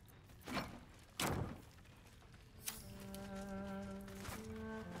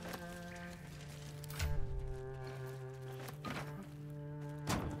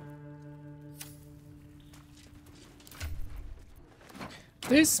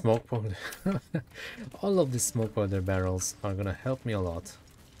 These smoke powder, all of these smoke powder barrels are gonna help me a lot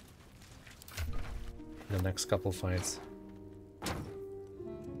in the next couple fights.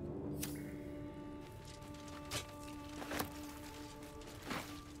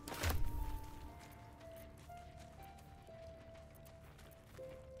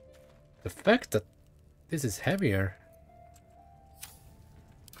 The fact that this is heavier.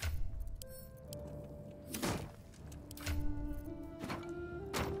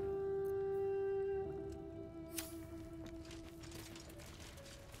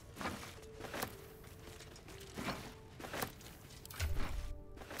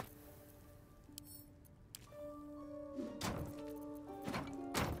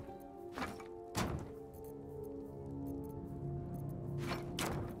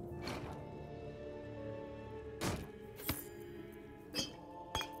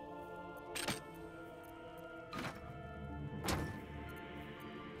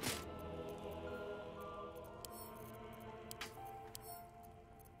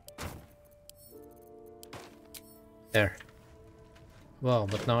 There. Well,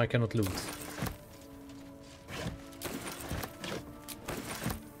 but now I cannot loot.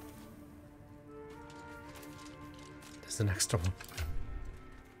 There's an extra one.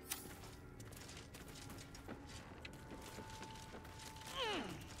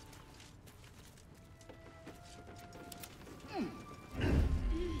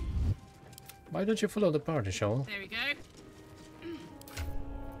 Why don't you follow the party, Shoal? There we go.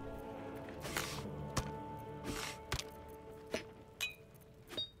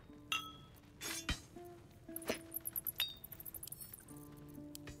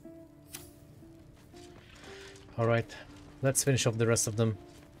 Alright, let's finish off the rest of them.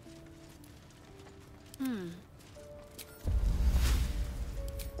 I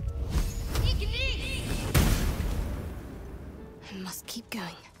must keep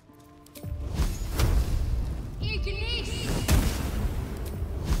going.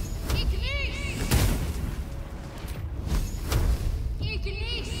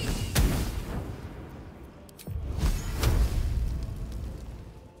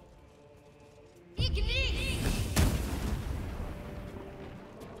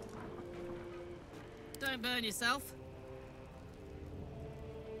 Don't burn yourself.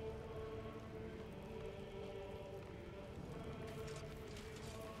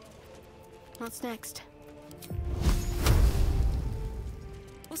 What's next?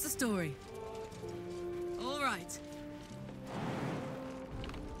 What's the story? All right.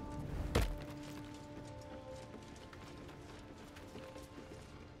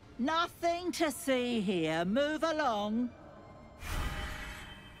 Nothing to see here. Move along.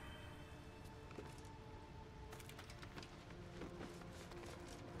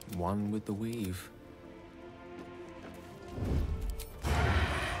 One with the weave.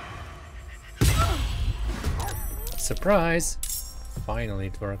 Surprise! Finally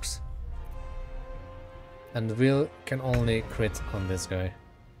it works. And Wyll can only crit on this guy.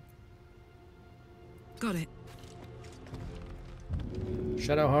 Got it.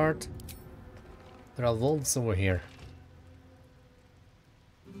 Shadowheart. There are wolves over here.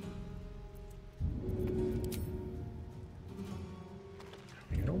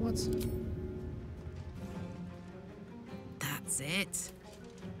 You know what? That's it.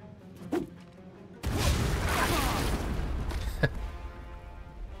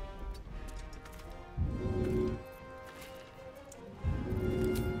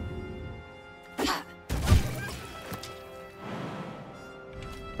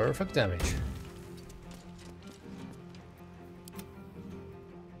 Perfect damage.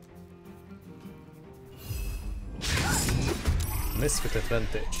 Miss with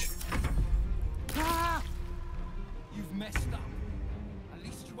advantage. You've messed up. At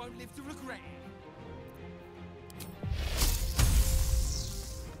least you won't live to regret it.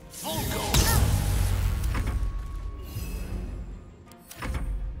 Full go.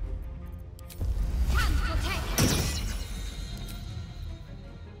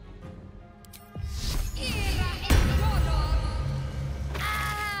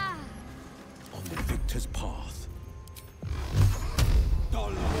 On the victor's path.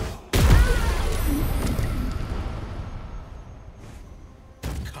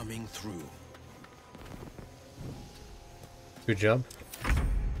 Coming through. Good job.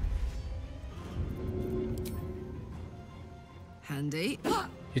 Handy.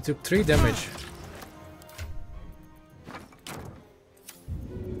 You took 3 damage.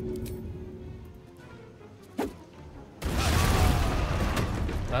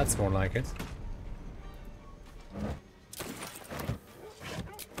 That's more like it.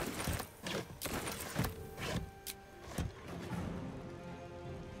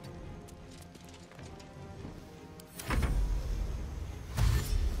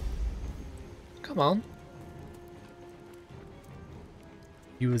 Come on.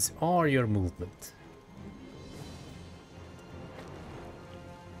 Use all your movement.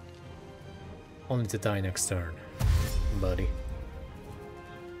 Only to die next turn, buddy.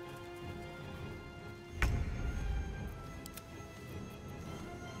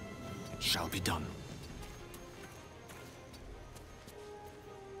 Shall be done.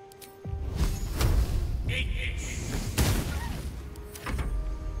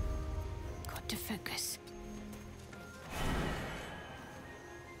 Got to focus.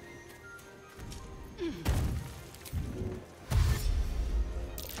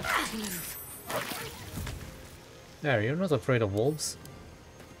 There, you're not afraid of wolves.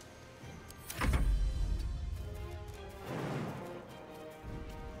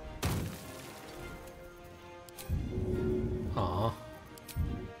 Ah.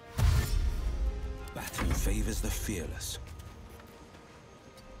 Battle favors the fearless.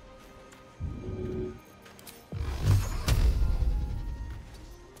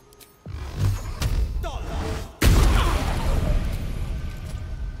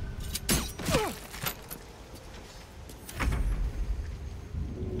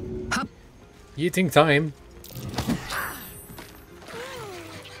 Eating time.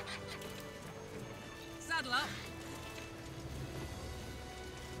 Saddle up.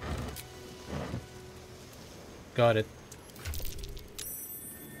 Got it.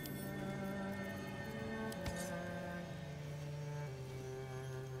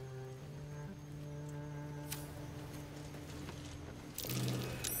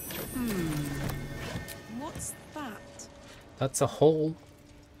 What's that? That's a hole.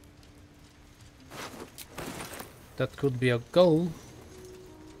 That could be a goal.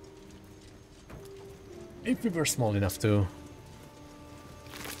 If we were small enough to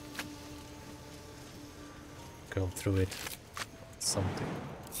go through it. Something.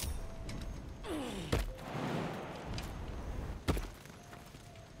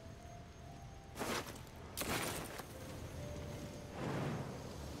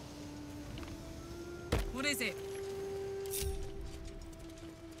 What is it?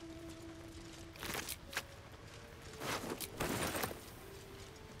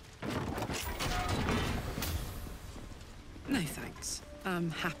 No thanks.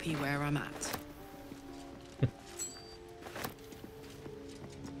 I'm happy where I'm at.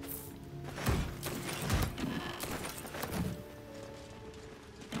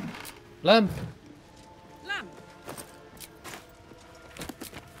 Lamp! Lamp.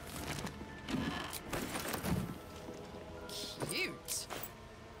 Cute.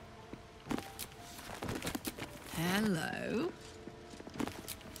 Hello.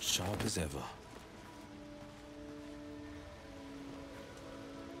 Sharp as ever.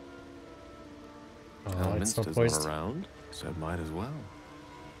 Oh, it's not Elminster's poised. not around, so might as well.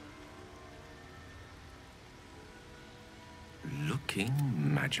 Looking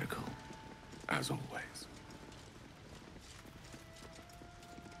magical, as always.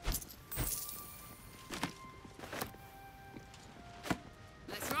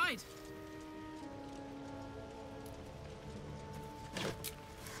 Let's ride.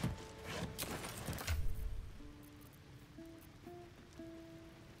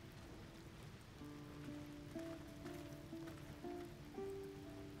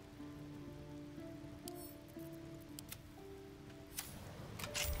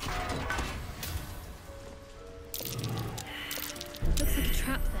 Looks like a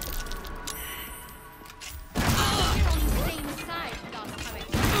trap there.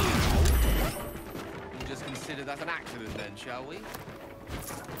 We'll just consider that an accident then, shall we?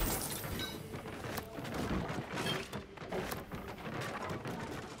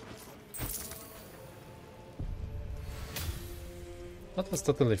 That was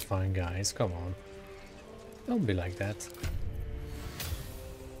totally fine, guys. Come on. Don't be like that.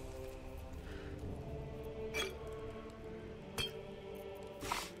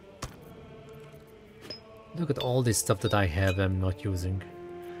 Look at all this stuff that I have I'm not using.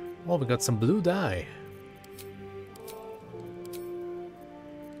 Oh, we got some blue dye.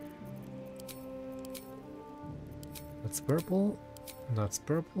 That's purple. That's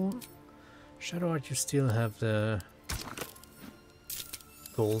purple. Shadow Art, you still have the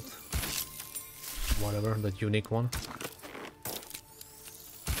gold. Whatever, that unique one.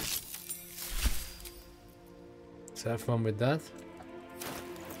 Let's have fun with that.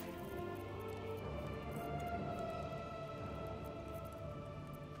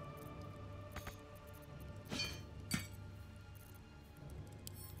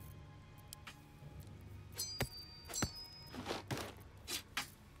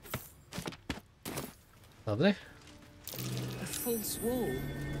 Lovely. A false wall.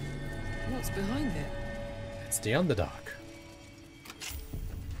 What's behind it? It's the Underdark.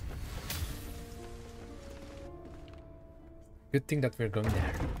 Good thing that we're going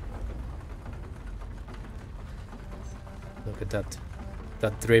there. Look at that.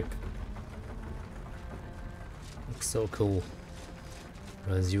 That drip. Looks so cool.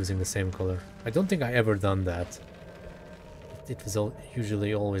 I was using the same color. I don't think I ever done that. It was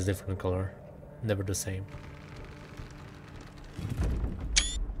usually always different color. Never the same.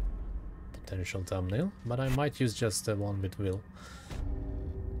 Potential thumbnail, but I might use just the one with Wyll.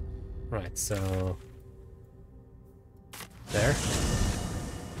 Right, so there.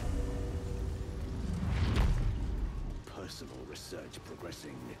 Personal research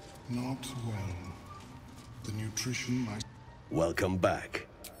progressing. Not well. The nutrition might... Welcome back.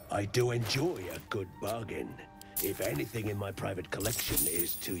 I do enjoy a good bargain. If anything in my private collection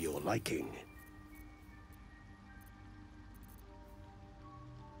is to your liking.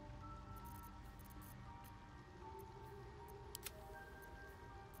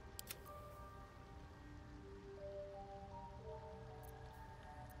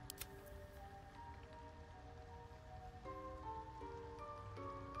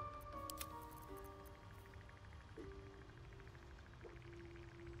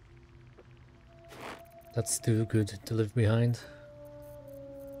 That's too good to leave behind.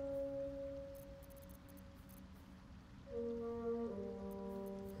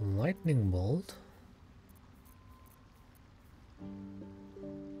 Lightning bolt.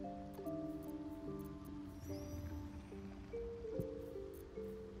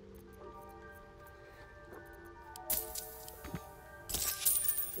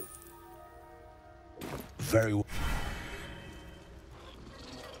 Very well.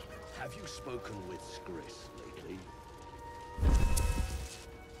 Have you spoken with Skris lately?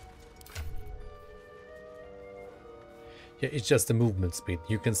 Yeah, it's just the movement speed.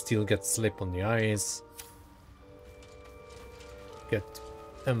 You can still get slip on the eyes. Get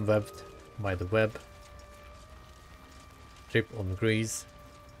emwebbed by the web. Trip on grease.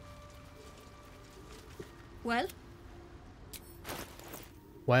 Well?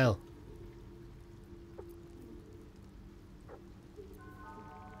 Well.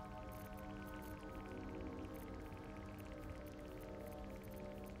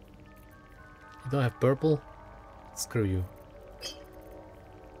 You don't have purple? Screw you.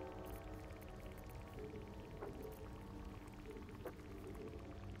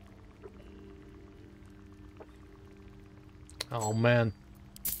 Oh man.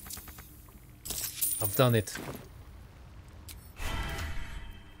 I've done it.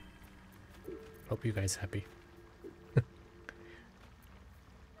 Hope you guys happy.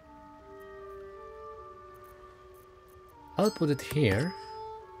 I'll put it here.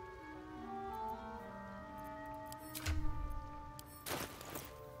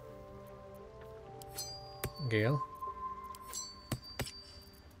 Gale.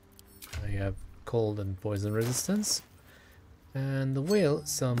 I have cold and poison resistance. And the Wyll,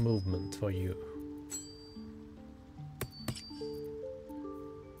 some movement for you.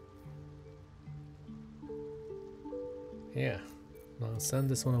 Yeah, I'll send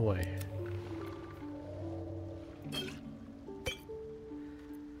this one away.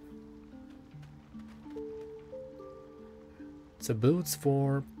 So boots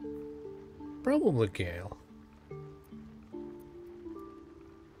for probably Gale.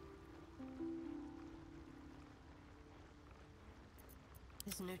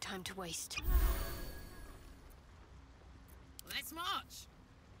 There's no time to waste. Let's march.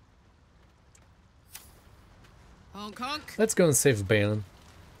 Honk honk. Let's go and save Balin.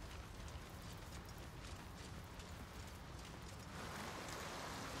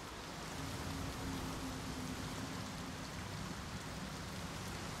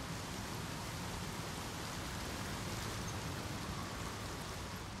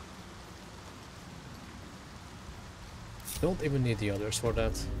 Don't even need the others for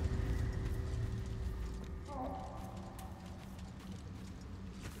that.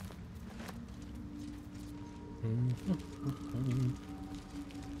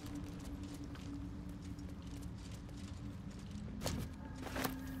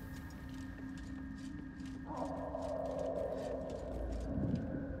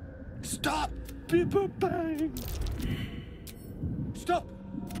 Stop! People bang! Stop!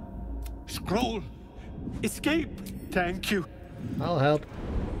 Scroll! Escape! Thank you. I'll help.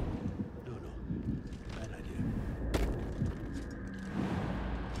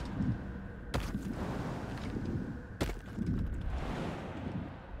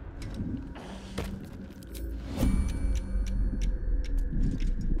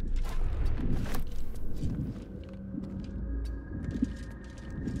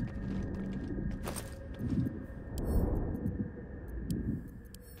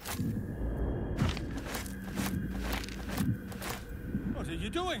 What are you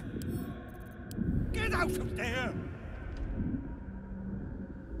doing? Get out of there!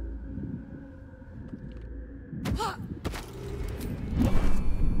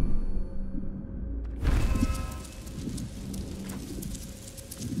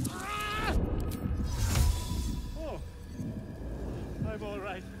 Oh, I'm all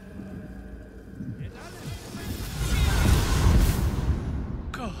right.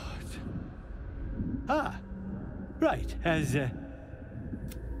 God. Ah, right. As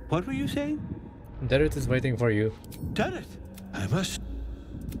what were you saying? Derrit is waiting for you. Derrit, I must.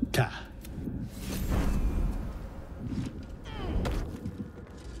 Ta.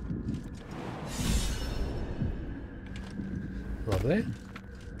 Lovely.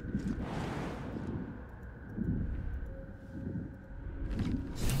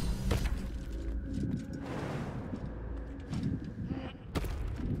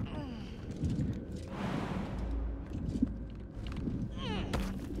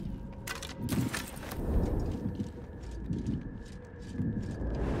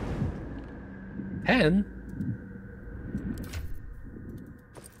 Hen?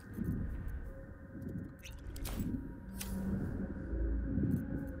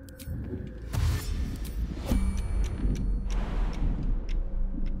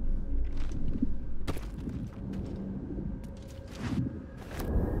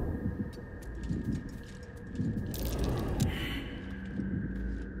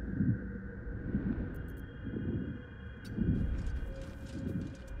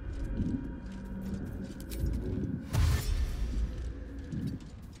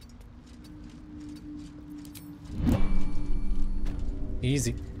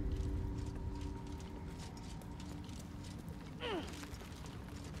 Easy.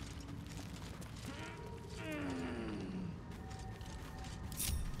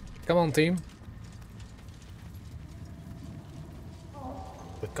 Come on, team.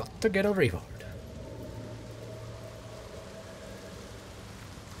 We got to get a reward.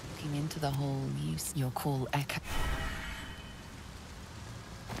 Looking into the whole use your call echo.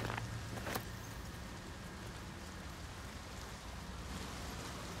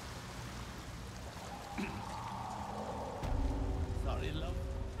 Sorry, love.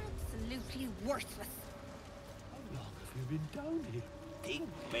 Absolutely worthless. How long have you been down here? Ding,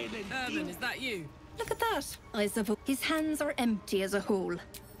 Balin, Urban, is that you? Look at that. I suppose his hands are empty as a whole,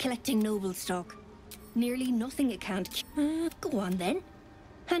 collecting noble stock. Nearly nothing it can't. Go on then.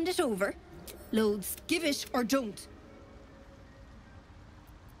 Hand it over. Loads. Give it or don't.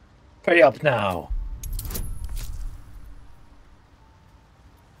 Hurry up now.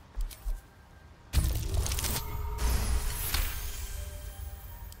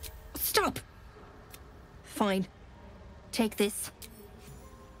 Stop! Fine. Take this.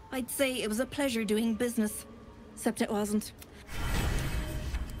 I'd say it was a pleasure doing business, except it wasn't.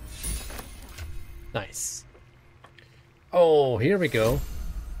 Nice. Oh, here we go.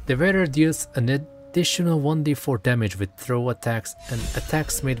 The wearer deals an additional 1d4 damage with throw attacks and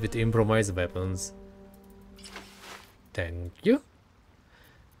attacks made with improvised weapons. Thank you.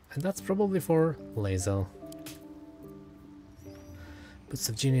 And that's probably for Lae'zel. Boots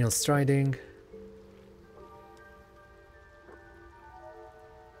of Genial Striding.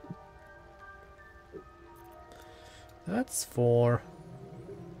 That's for...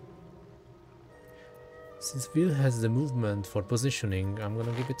 Since Wyll has the movement for positioning, I'm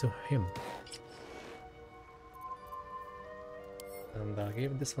gonna give it to him. And I'll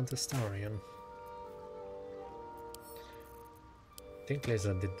give this one to Starion. I think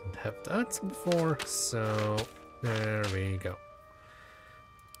Lae'zel didn't have that before, so there we go.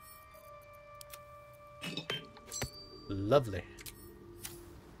 Lovely.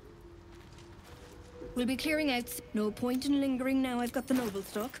 We'll be clearing out. No point in lingering now I've got the noble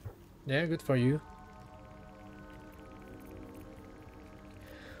stock. Yeah, good for you.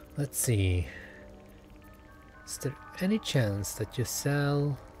 Let's see. Is there any chance that you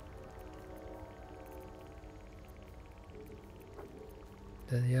sell...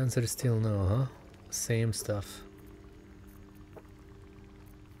 The answer is still no, huh? Same stuff.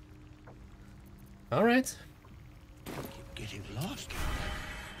 Alright. Keep getting lost.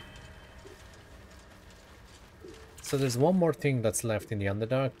 So there's one more thing that's left in the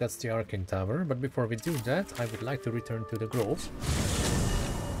Underdark, that's the Arcane Tower, but before we do that, I would like to return to the Grove.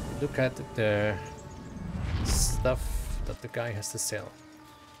 Look at the stuff that the guy has to sell.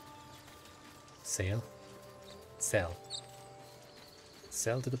 Sell? Sell.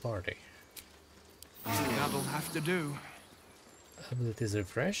 Sell to the party. That'll have to do. Abilities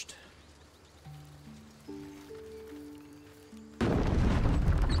refreshed.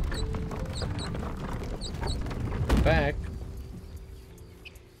 Back.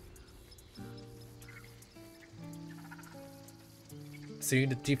 See,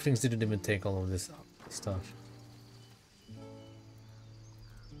 the tieflings didn't even take all of this stuff.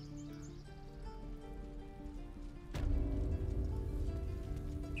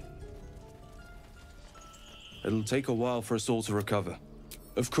 It'll take a while for us all to recover.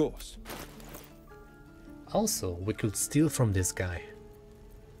 Of course. Also, we could steal from this guy.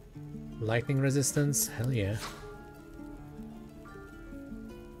 Lightning resistance? Hell yeah.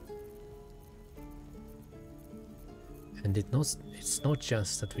 And it's not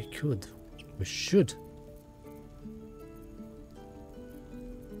just that we could, we should.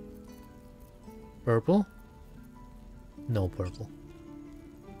 Purple? No purple.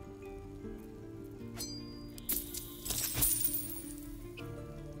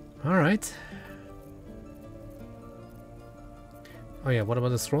 Alright. Oh yeah, what about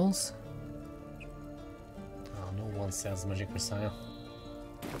the scrolls? Oh, no one sells magic missile.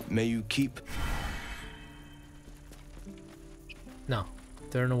 May you keep... No,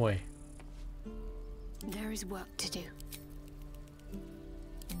 turn away. There is work to do.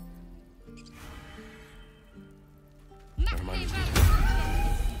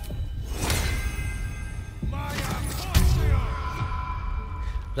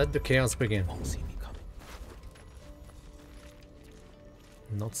 Let the chaos begin.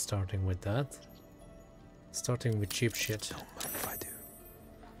 Not starting with that. Starting with cheap shit. Don't mind if I do.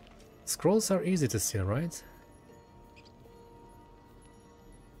 Scrolls are easy to steal, right?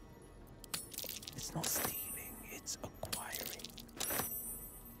 It's not stealing, it's acquiring.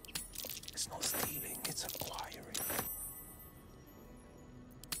 It's not stealing, it's acquiring.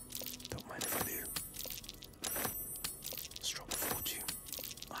 Don't mind if I do. Strong fortune.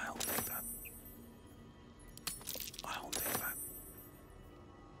 I'll take that. I'll take that.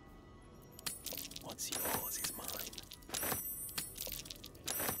 What's yours is mine.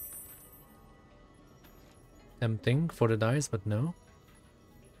 Tempting for the dice, but no.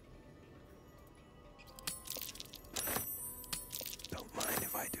 Don't mind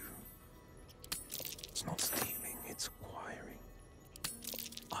if I do. It's not stealing, it's acquiring.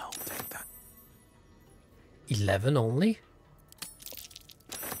 I'll take that. 11 only?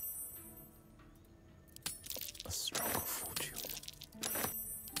 A stronger fortune.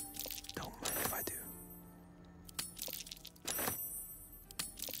 Don't mind if I do.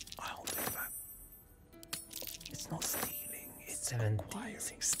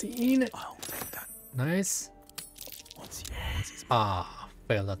 16. Nice. Ah,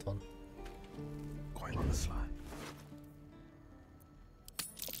 failed that one. Quite on the sly.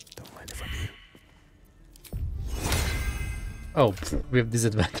 Don't mind if I do. Oh, we have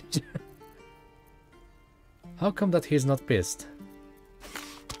disadvantage. How come that he's not pissed?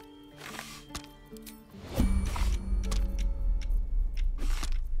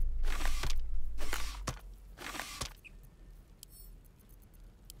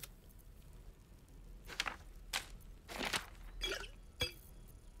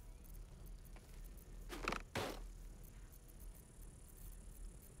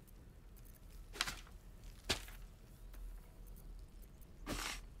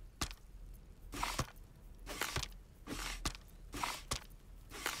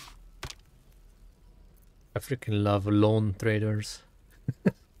 I freaking love loan traders.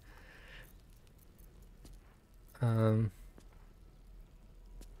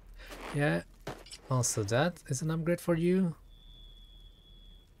 Yeah, also that is an upgrade for you.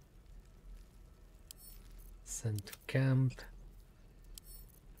 Send to camp.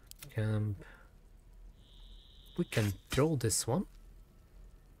 We can throw this one.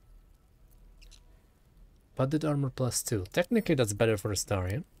 Budded armor +2. Technically that's better for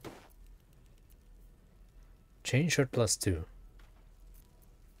Astarion. Chain shirt +2.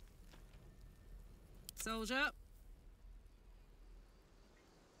 Soldier.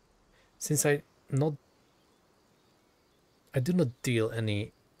 Since I do not deal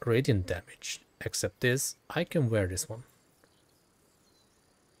any radiant damage except this, I can wear this one.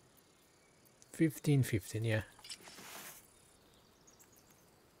 15, yeah.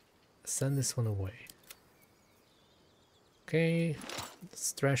 Send this one away. Okay,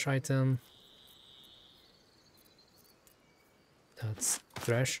 that's trash item. That's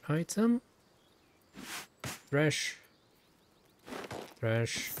trash item. Trash.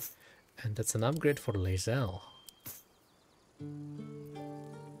 And that's an upgrade for Lae'zel.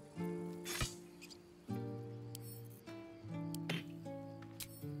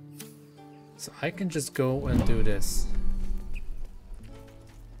 So I can just go and do this.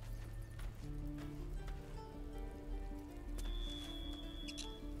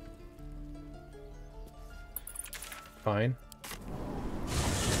 Fine.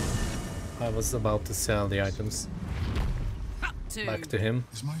 I was about to sell the items back to him.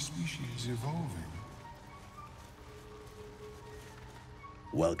 Is my species evolving?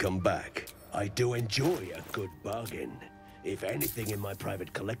 Welcome back. I do enjoy a good bargain. If anything in my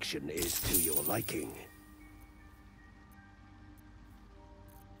private collection is to your liking.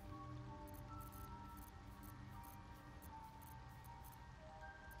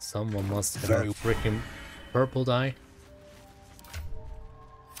 Someone must have a freaking purple dye.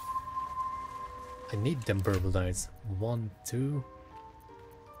 I need them purple dyes. 1, 2,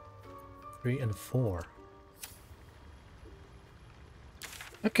 3, and 4.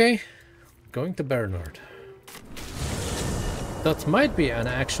 Okay, going to Bernard. That might be an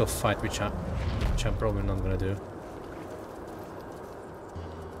actual fight, which I'm probably not gonna do.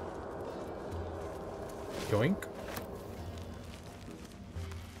 Yoink.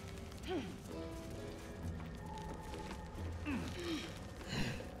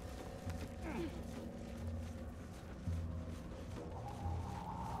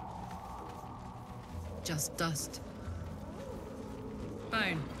 Just dust.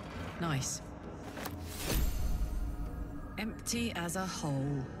 Bone. Nice. Empty as a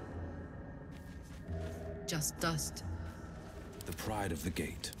hole. Just dust. The pride of the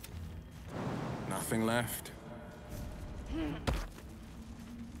gate. Nothing left.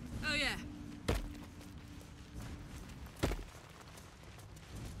 Oh yeah.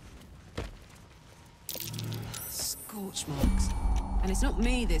 Scorch marks. And it's not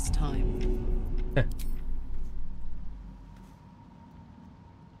me this time.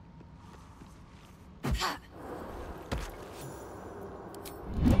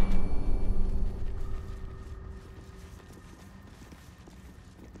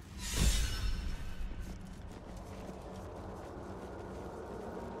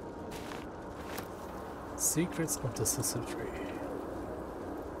 Secrets of the Sissel Tree.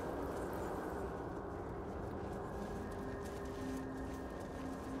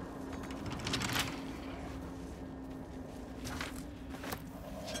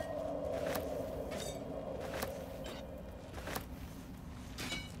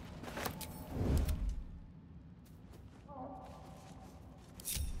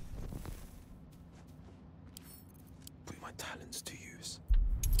 Put my talents to use.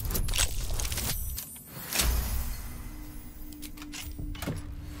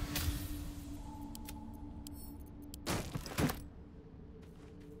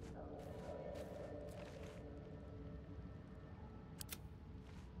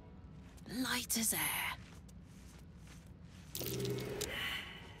 light as air.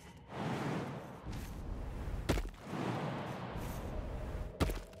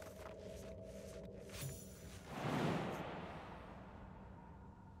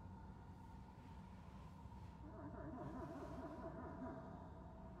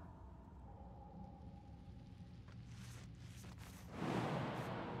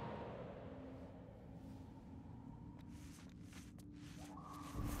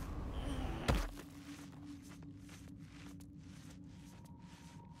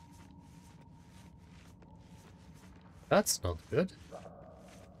 That's not good.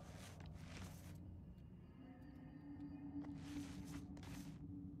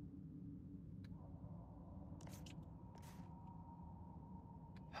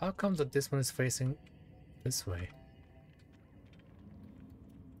 How come that this one is facing this way?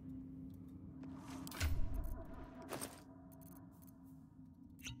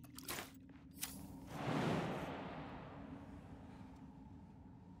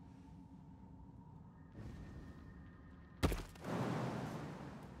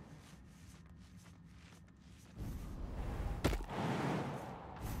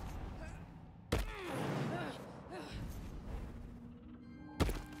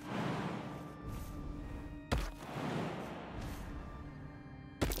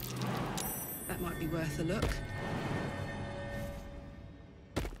 Might be worth a look.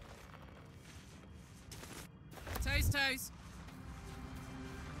 Toes, toes.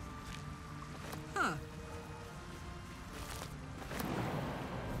 Huh.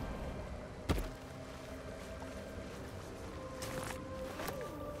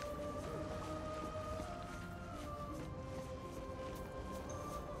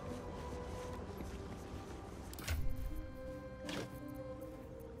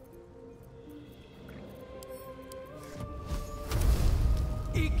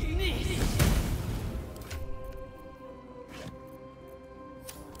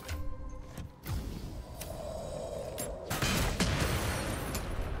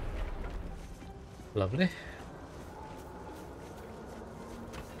 Lovely.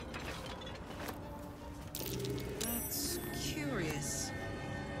 That's curious.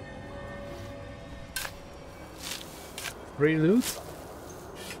 Free loot?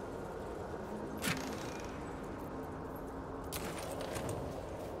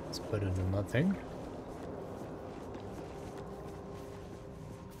 It's better than nothing.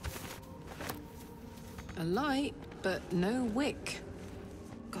 A light, but no wick.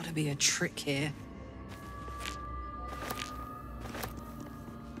 Gotta be a trick here.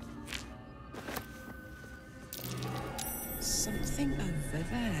 Something over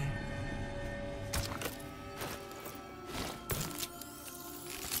there.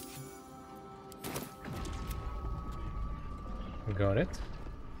 Got it.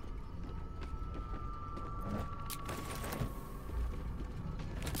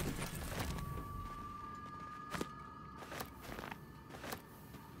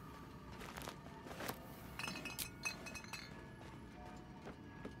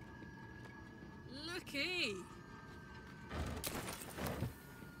 Looky.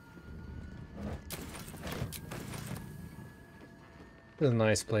 This is a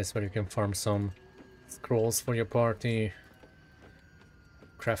nice place where you can farm some scrolls for your party,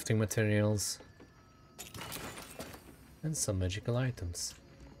 crafting materials, and some magical items.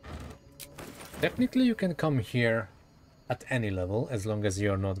 Technically you can come here at any level as long as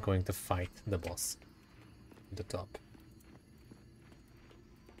you're not going to fight the boss at the top.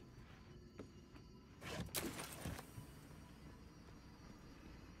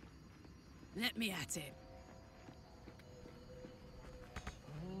 Let me at it.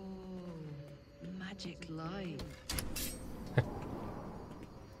 Oh, magic light.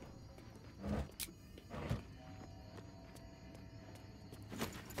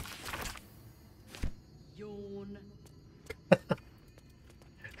 Yawn.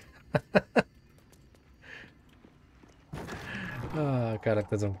 Karlach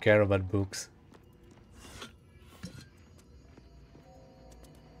doesn't care about books.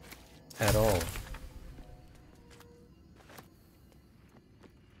 At all.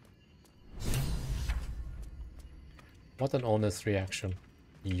 What an honest reaction.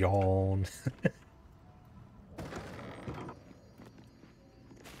 Yawn.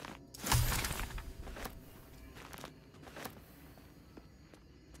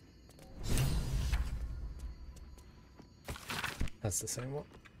 That's the same one.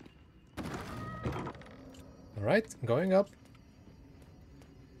 Alright, going up.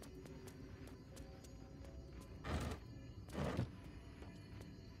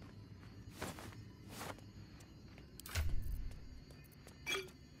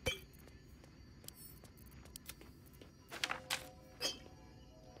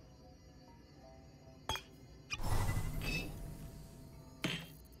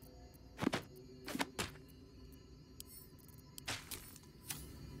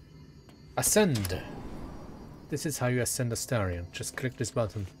 Ascend! This is how you ascend a Starion. Just click this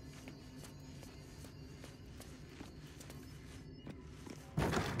button.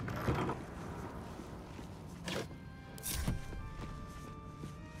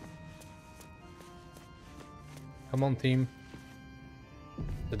 Come on, team.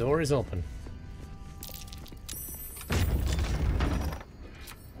 The door is open.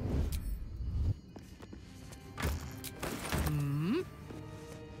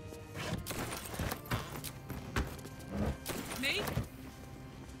 Me?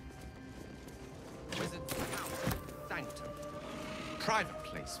 Wizard's house, sanctum. Private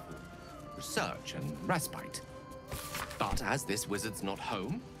place for research and respite. But as this wizard's not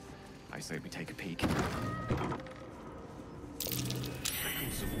home, I say we take a peek.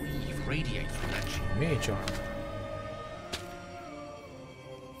 Trickles of weave radiate from that sheet. Major.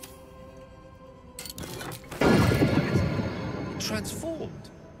 It transformed.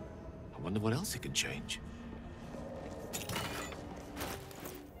 I wonder what else it can change.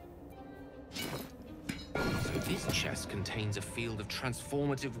 So this chest contains a field of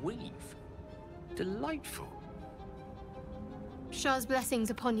transformative weave. Delightful. Shah's blessings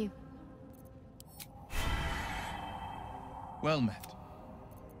upon you. Well met.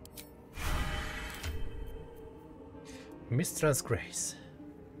 Mistress Grace.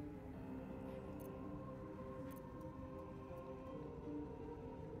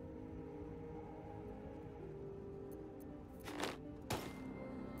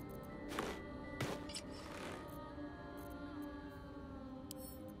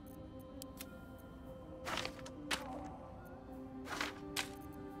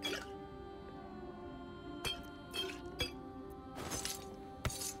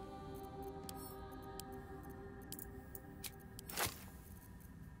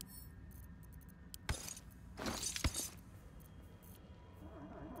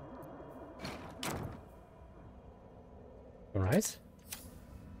 All right.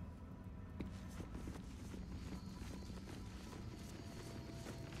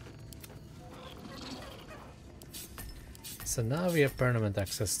 So now we have permanent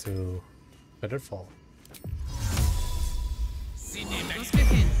access to Featherfall. Let's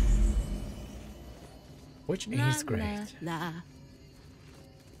get in. Which is great. La.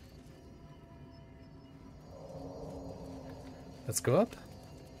 Let's go up.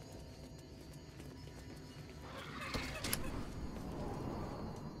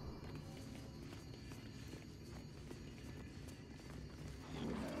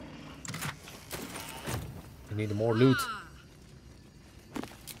 We need more loot.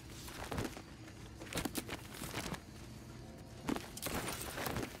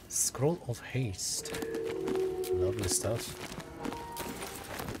 Scroll of Haste. Lovely stuff.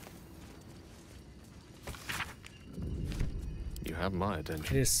 You have my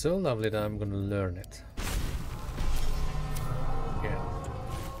attention. It is so lovely that I'm gonna learn it. Yeah.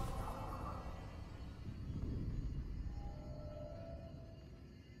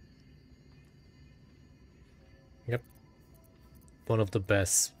 Yep. One of the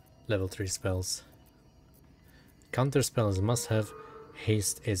best level 3 spells. Counter spells must have.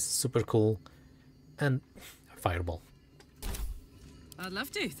 Haste is super cool. And Fireball. I'd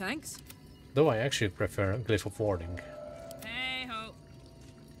love to, thanks. Though I actually prefer Glyph of Warding. Hey ho.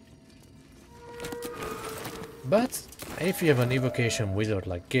 But if you have an evocation wizard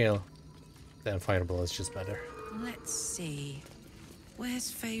like Gale, then Fireball is just better. Let's see.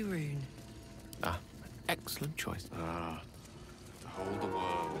 Where's Faerun? Ah, excellent choice. Ah, to hold the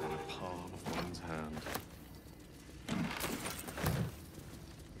world in the palm of one's hand.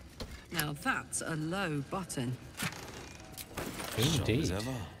 Now that's a low button. Indeed.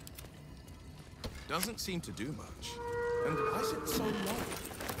 Doesn't seem to do much. And why is it so long?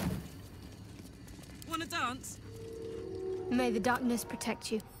 Wanna dance? May the darkness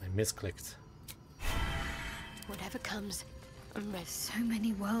protect you. I misclicked. Whatever comes, I'm ready. So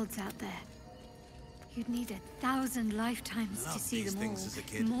many worlds out there. You'd need 1,000 lifetimes to see them all. Things as a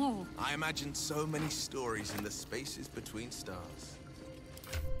kid. More. I imagined so many stories in the spaces between stars.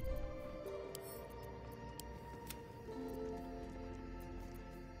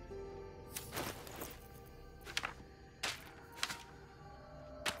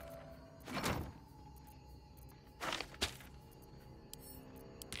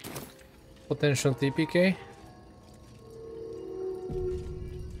 Potential TPK.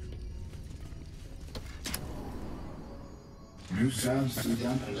 New sounds to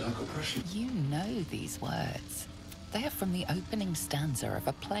dampen dark oppression. You know these words. They are from the opening stanza of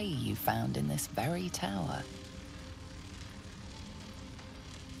a play you found in this very tower.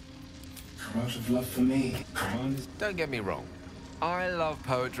 From out of love for me, Don't get me wrong. I love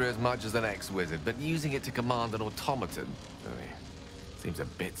poetry as much as an ex-wizard, but using it to command an automaton seems a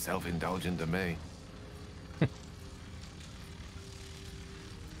bit self-indulgent to me.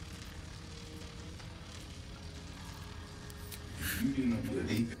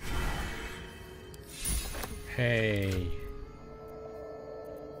 Hey.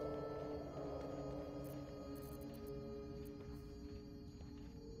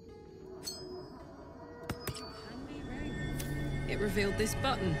 It revealed this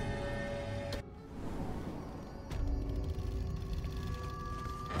button.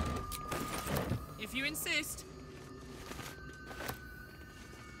 If you insist.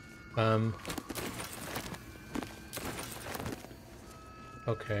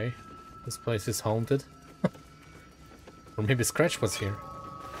 Okay. This place is haunted. Or maybe Scratch was here.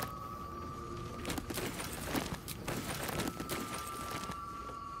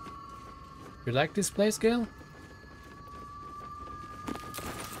 You like this place, Gale?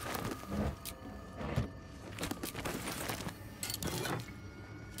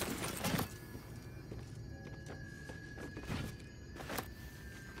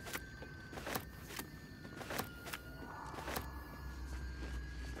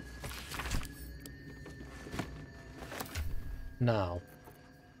 Now,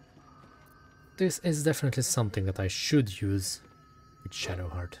 this is definitely something that I should use with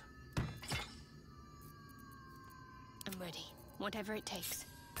Shadowheart. I'm ready. Whatever it takes.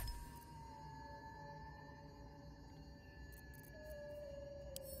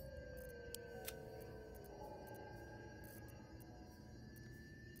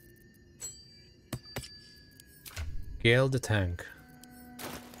 Gale the tank.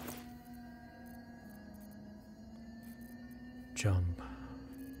 Jump.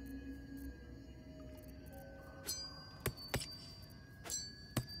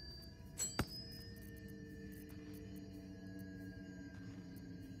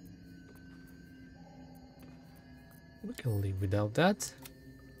 We can leave without that.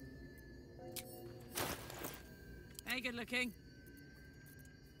 Hey, good looking.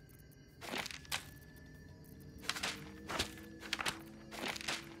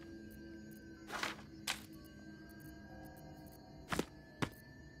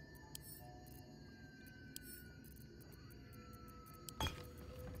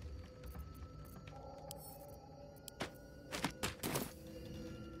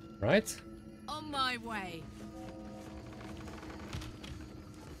 Right? On my way.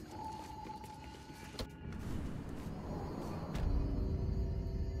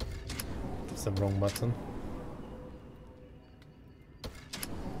 It's the wrong button.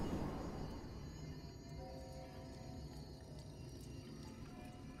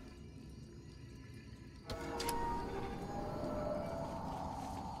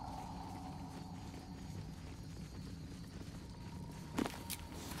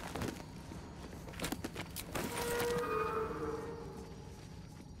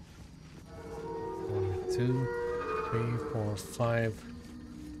 Two, 3, 4, 5,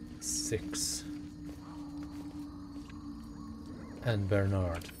 6. And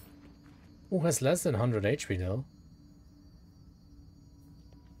Bernard. Who has less than 100 HP though?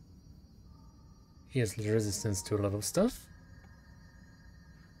 He has resistance to a lot of stuff.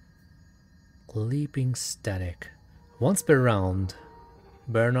 Leaping Static. Once per round,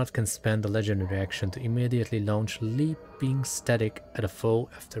 Bernard can spend a legendary action to immediately launch Leaping Static at a foe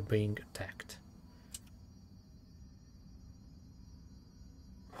after being attacked.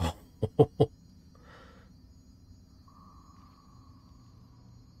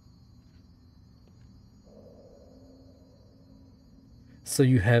 So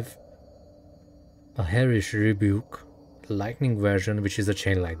you have a Hellish Rebuke, the lightning version, which is a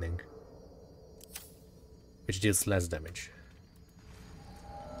chain lightning, which deals less damage.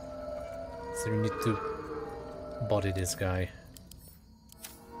 So you need to body this guy.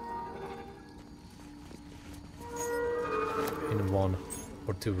 In 1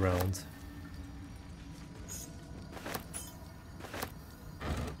 or 2 rounds.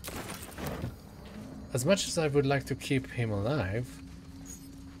 As much as I would like to keep him alive,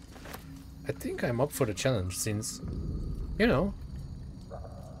 I think I'm up for the challenge since, you know,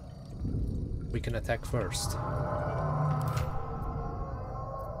 we can attack first.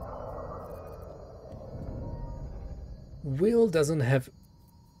 Wyll doesn't have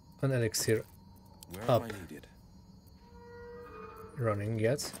an elixir up running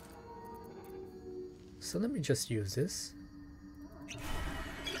yet, so let me just use this.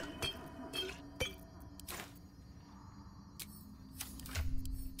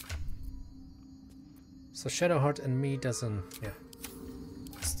 So Shadowheart and me doesn't, yeah,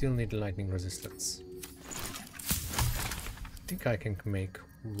 still need lightning resistance. think I can make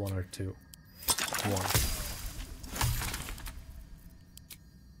one or two. One.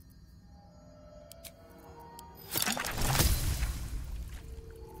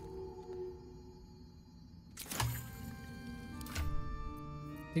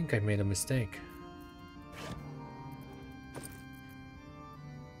 I think I made a mistake.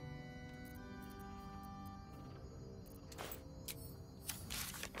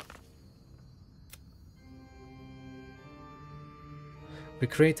 We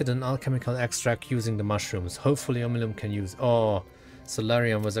created an alchemical extract using the mushrooms. Hopefully Omilum can use... Oh,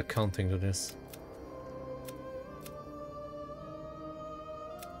 Solarium was accounting to this.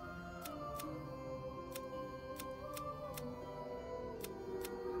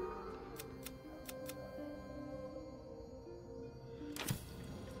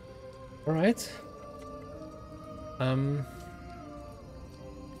 Alright.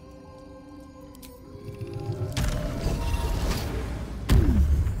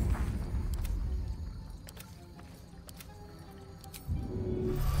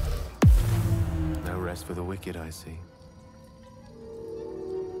 No rest for the wicked, I see.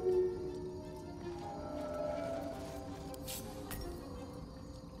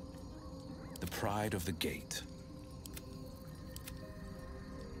 The pride of the gate.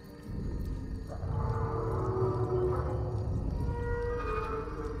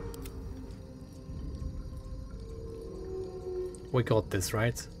 We got this,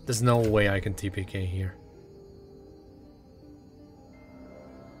 right? There's no way I can TPK here.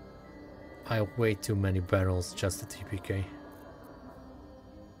 I have way too many barrels just to TPK.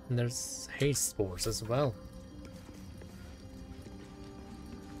 And there's haste spores as well.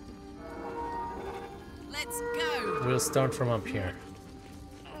 Let's go. We'll start from up here.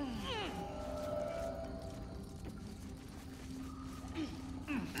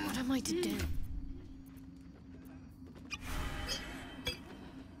 What am I to do?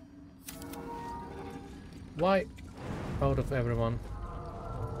 Why? Out of everyone.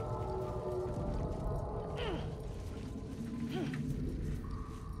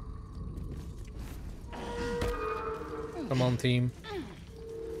 Come on, team.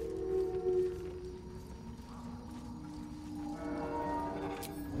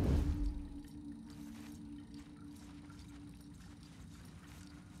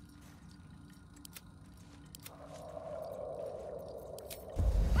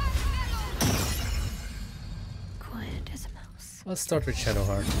 Let's start with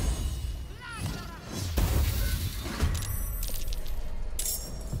Shadowheart.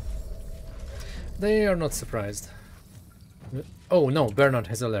 They are not surprised. Oh no, Bernard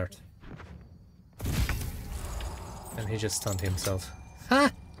has alert. And he just stunned himself.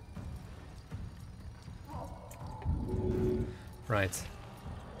 Ha! Right.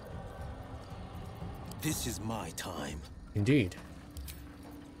 This is my time. Indeed.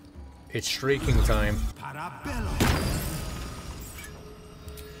 It's shrieking time.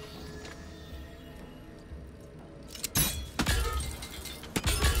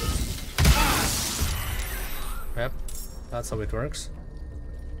 Yep, that's how it works.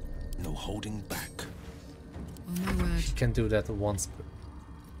 No holding back. Oh my word. You can do that once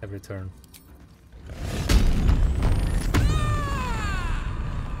every turn.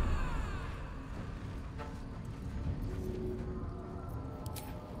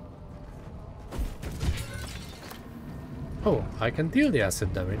 Oh, I can deal the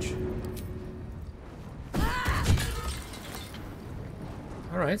acid damage.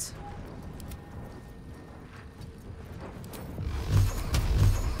 Alright.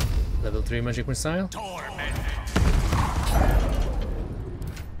 Level 3 magic missile.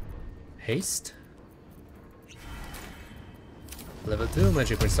 Haste. Level 2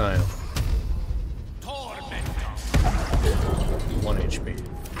 magic missile. 1 HP.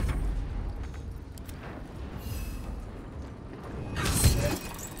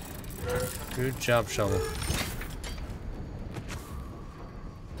 Good job, Shovel.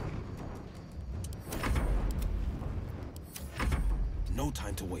 No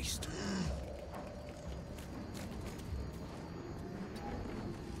time to waste.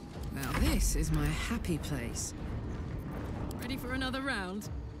 Now this is my happy place. Ready for another round?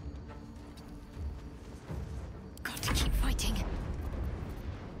 Got to keep fighting.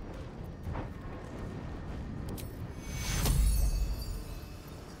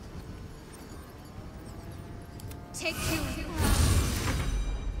 Take two.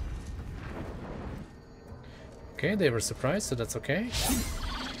 Okay, they were surprised, so that's okay.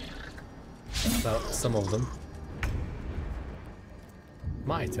 Well, some of them.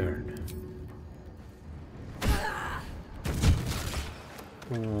 My turn.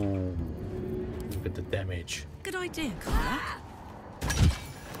 Ooh. look at the damage. Good idea, Karlach.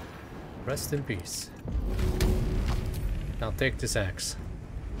 Rest in peace. Now take this axe.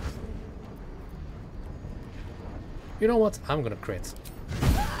 You know what? I'm gonna crit.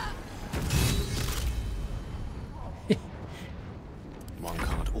 One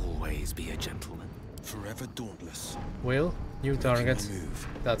can't always be a gentleman. Forever dauntless. Wyll, new target.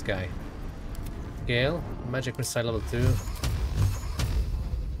 That guy. Gale, magic missile level 2.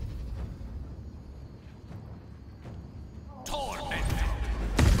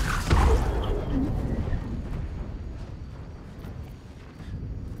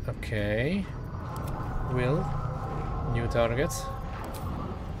 Okay. Wyll, new target.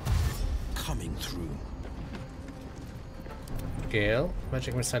 Coming through. Gale,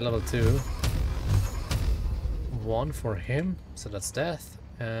 magic missile level 2. 1 for him, so that's death,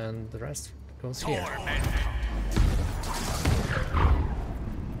 and the rest goes here.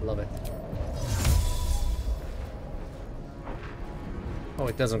 Love it. Oh,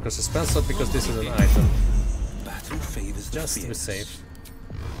 it doesn't cost a spell slot because this is an item. Battle favors the Just to be fierce. safe.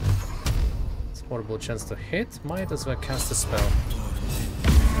 It's a horrible chance to hit, might as well cast a spell.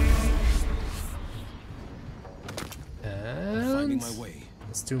 And Finding my way.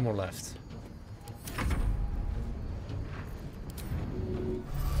 there's 2 more left.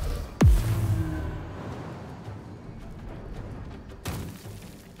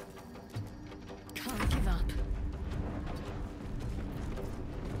 Can't give up.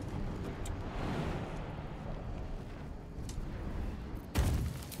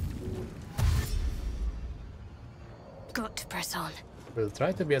 Got to press on. We'll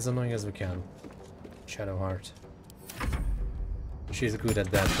try to be as annoying as we can. Shadowheart. She's good at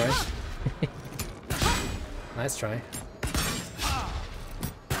that, right? Nice try.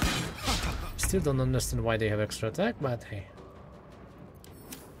 Still don't understand why they have extra attack, but hey.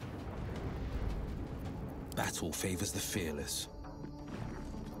 Battle favors the fearless.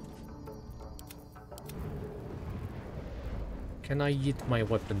 Can I eat my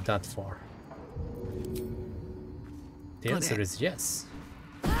weapon that far? The Got answer it. is yes.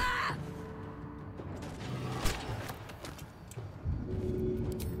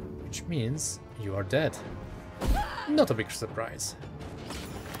 Which means you are dead. Not a big surprise.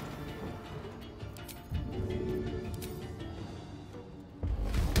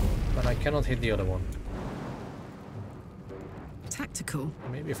 But I cannot hit the other one. Tactical.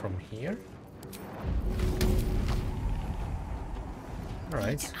 Maybe from here?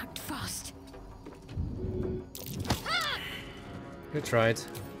 Alright. Act fast. You tried.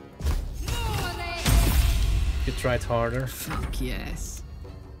 You tried harder. Fuck yes.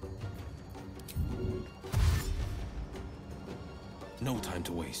 No time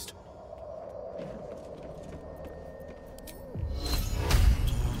to waste.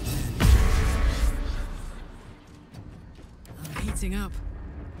 I'm heating up.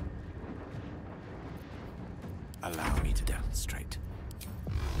 Allow me to demonstrate.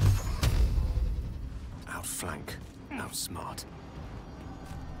 Outflank, outsmart.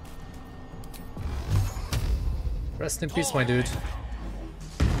 Rest in peace, my dude.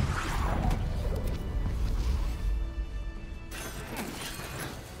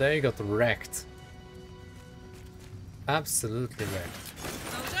 They got wrecked. Absolutely wrecked.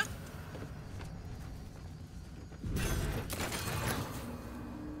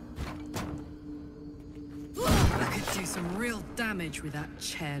 I could do some real damage with that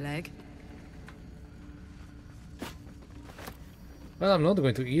chair leg. Well, I'm not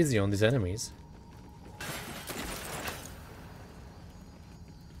going too easy on these enemies.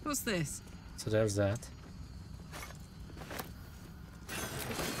 What's this? So there's that.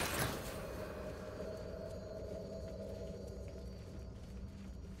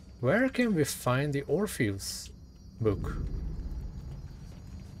 Where can we find the Orpheus book?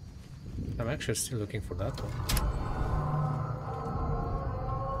 I'm actually still looking for that one.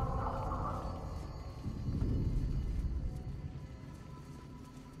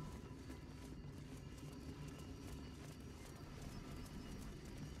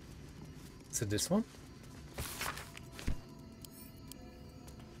 Is it this one?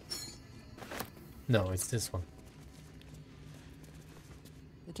 No, it's this one.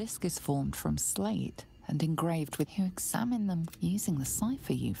 The disc is formed from slate and engraved with. You examine them using the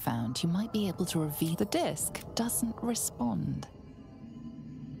cipher you found, you might be able to reveal the disc doesn't respond.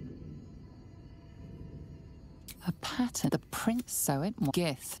 A pattern, the print, so it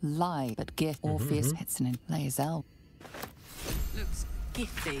gith, lie, but gith, Orpheus hits an Lae'zel. Looks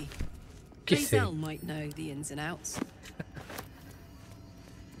githy. Githy. Lae'zel might know the ins and outs.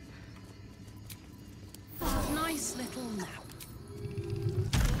 Nice little nap.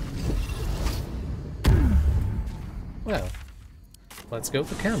 let's go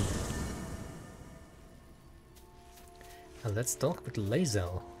to camp. And let's talk with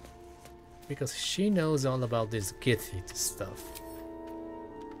Lae'zel, because she knows all about this githy stuff.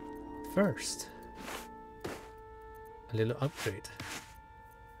 First, a little upgrade.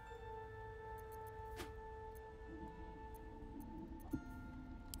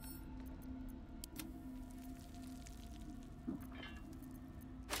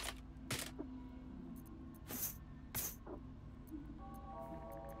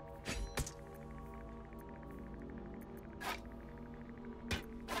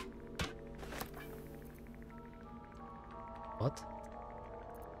 What?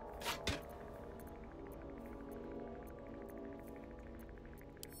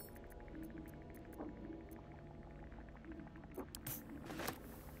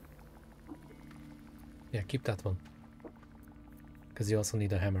 Yeah, keep that one. Because you also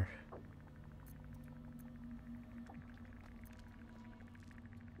need a hammer.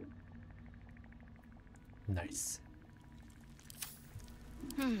 Nice.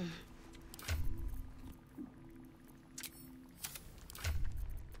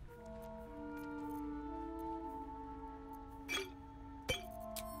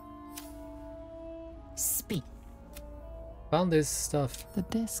 Speak. Found this stuff. The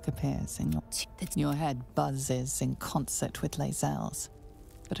disc appears in your head buzzes in concert with Lae'zel's,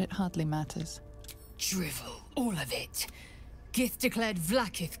 but it hardly matters. Drivel, all of it. Gith declared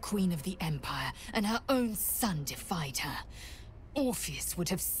Vlaakith Queen of the Empire, and her own son defied her. Orpheus would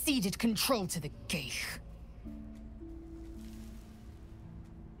have ceded control to the Geich.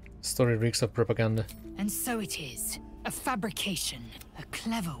 Story reeks of propaganda. And so it is. A fabrication. A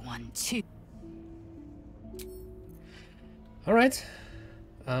clever one, too. Alright.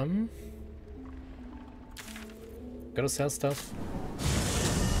 Gotta sell stuff.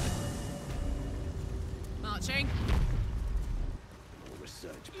 Marching.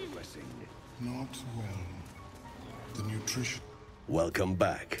 Research progressing. Not well. The nutrition. Welcome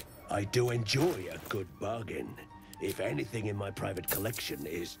back. I do enjoy a good bargain. If anything in my private collection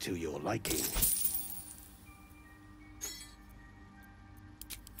is to your liking.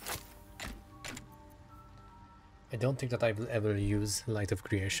 I don't think that I will ever use Light of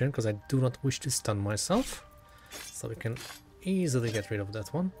Creation, because I do not wish to stun myself. So we can easily get rid of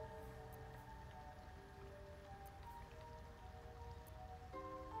that one.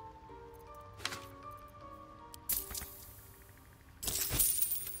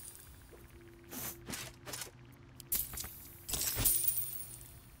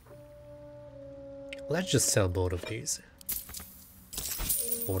 Let's just sell both of these.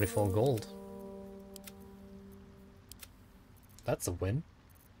 44 gold. That's a win.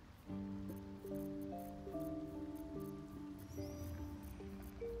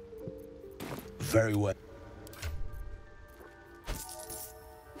 Very well.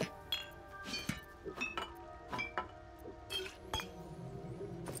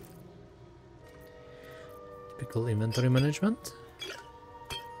 Typical inventory management.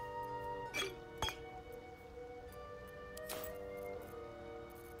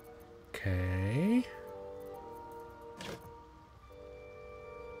 Okay.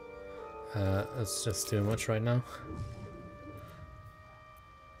 That's just too much right now.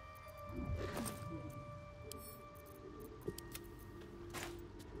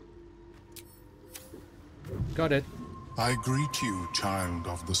 Got it. I greet you, child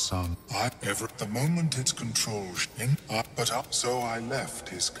of the sun. At the moment its control so I left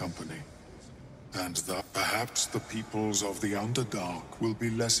his company. And that perhaps the peoples of the Underdark will be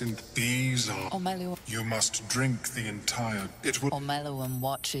lessened. These are... You must drink the entire... It will... Ormeluum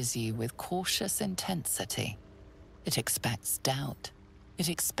watches you with cautious intensity. It expects doubt. It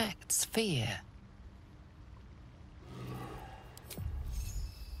expects fear.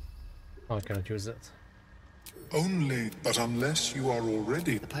 Oh, I cannot use it. Only, but unless you are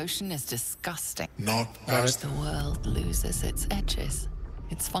already... The potion is disgusting. Not as the world loses its edges.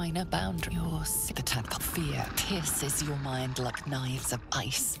 Its finer boundary. The tadpole fear pierces your mind like knives of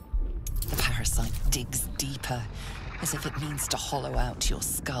ice. The parasite digs deeper, as if it means to hollow out your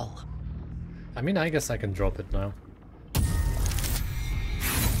skull. I mean, I guess I can drop it now.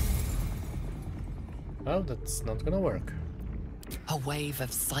 Well, that's not gonna work. A wave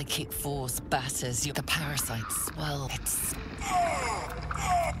of psychic force batters you. The parasites swell. It's...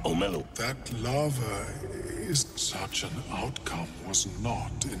 Omelo. That lava is such an outcome was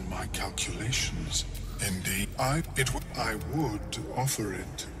not in my calculations. Indeed, I would offer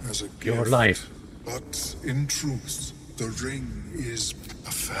it as a gift. Your life. But in truth, the ring is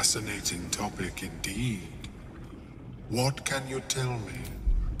a fascinating topic indeed. What can you tell me?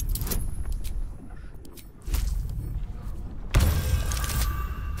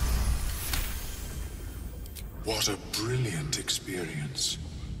 What a brilliant experience.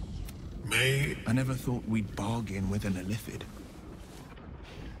 I never thought we'd bargain with an illithid.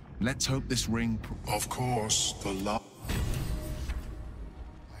 Let's hope this ring... Of course, the love... I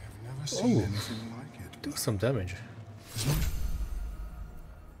have never seen anything like it. Do some damage.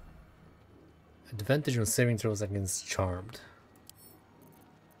 Advantage on saving throws against Charmed.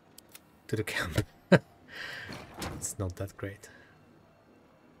 To the camp. It's not that great.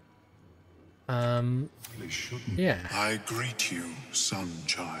 Yeah. I greet you, son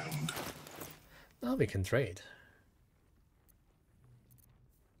child. Now we can trade.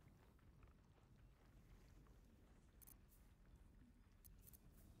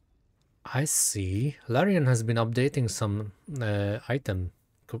 I see. Larian has been updating some item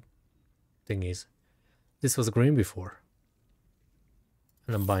thingies. This was green before.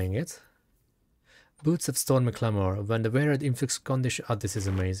 And I'm buying it. Boots of Stormy Clamor. When the wearer inflicts condition... Oh, this is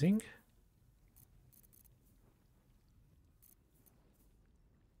amazing.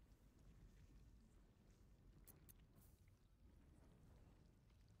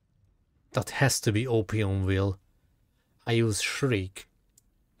 That has to be OP on Wyll. I use Shriek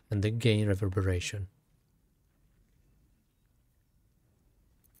and then gain reverberation.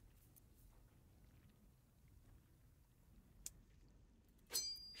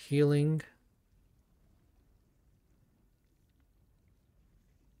 Healing.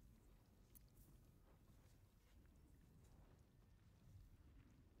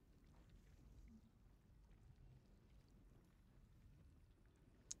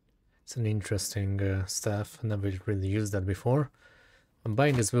 It's an interesting stuff. I never really used that before. I'm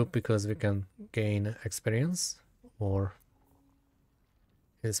buying this book because we can gain experience or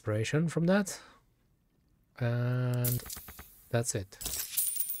inspiration from that. And that's it.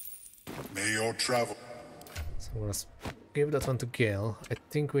 May your travel. So I'm gonna give that one to Gale. I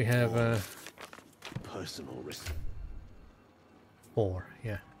think we have personal risk. 4,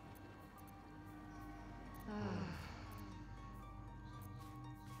 yeah.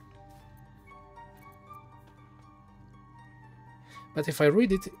 But if I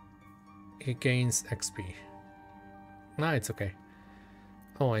read it, he gains XP. Nah, it's okay.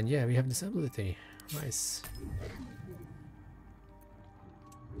 Oh, and yeah, we have this ability. Nice.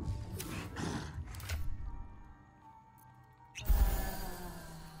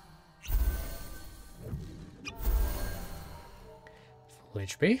 Full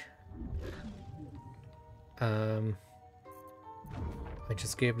HP. I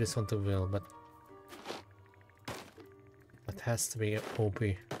just gave this one to Wyll, but it has to be OP.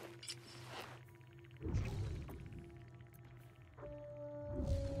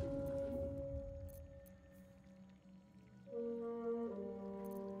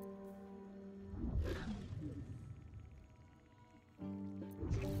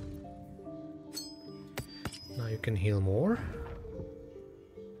 Now you can heal more.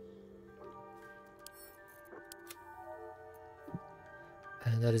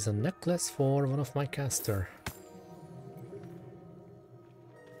 And that is a necklace for one of my caster.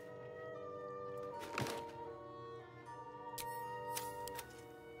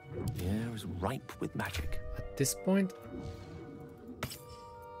 The air is ripe with magic. At this point,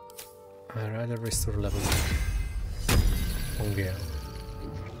 I'd rather restore level on Gale.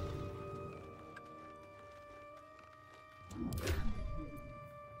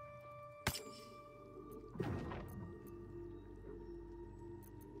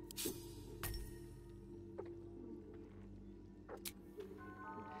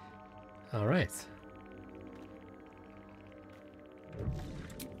 All right.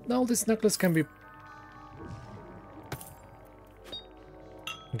 Now this necklace can be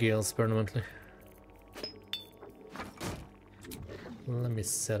Gale's permanently. Let me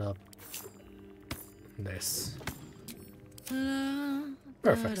set up this.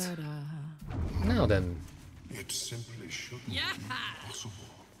 Perfect. Now then. It simply shouldn't be possible.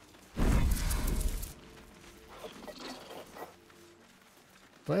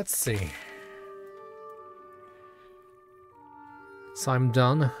 Let's see. So I'm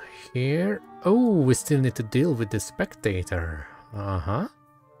done here. Oh, we still need to deal with the spectator. Uh-huh.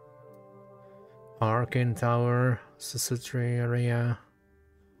 Arcane Tower, Susutri area.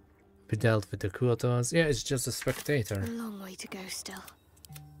 We dealt with the Kuotos. Yeah, it's just a spectator. A long way to go still.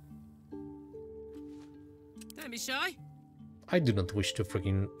 Don't be shy. I do not wish to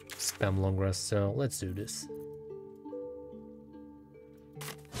freaking spam long rest, so let's do this.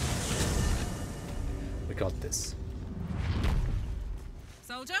 We got this.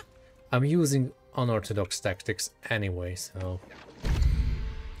 Soldier? I'm using unorthodox tactics anyway, so...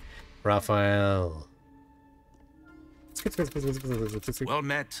 Raphael. Well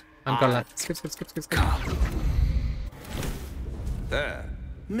met, I'm Karlach. Skip, skip, skip, skip, skip. There.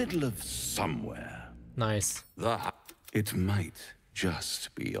 Middle of somewhere. Nice. It might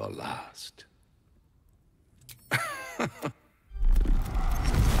just be your last. Am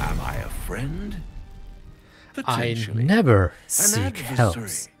I a friend? I never seek help.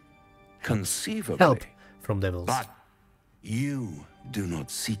 Conceivably. Help from devils. But you do not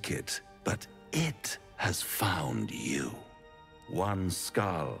seek it, but it has found you. One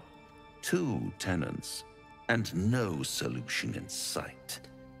skull, 2 tenants, and no solution in sight.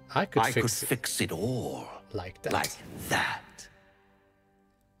 I could fix it all. Like that. Like that.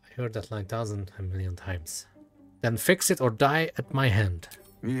 I heard that line a million times. Then fix it or die at my hand.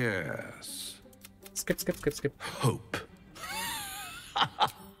 Yes. Skip, skip, skip, skip. Hope.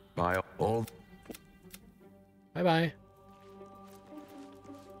 By all. Bye-bye.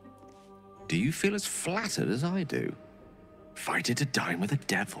 Do you feel as flattered as I do? Fighting to dine with a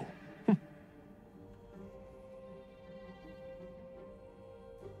devil.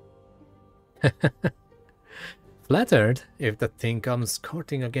 Flattered? If that thing comes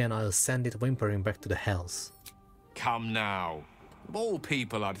courting again, I'll send it whimpering back to the hells. Come now. Of all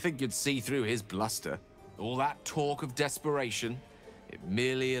people, I'd think you'd see through his bluster. All that talk of desperation, it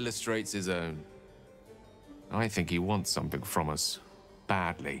merely illustrates his own. I think he wants something from us,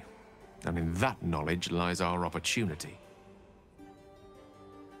 badly. And in that knowledge lies our opportunity.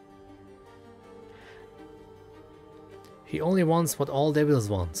 He only wants what all devils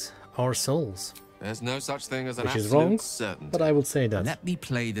want, our souls. There's no such thing as an Which is absolute wrong, certainty. but I would say that. Let me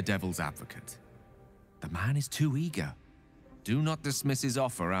play the devil's advocate. The man is too eager. Do not dismiss his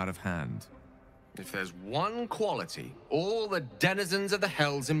offer out of hand. If there's one quality all the denizens of the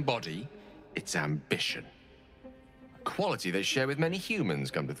hells embody, it's ambition. A quality they share with many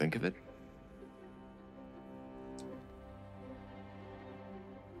humans, come to think of it.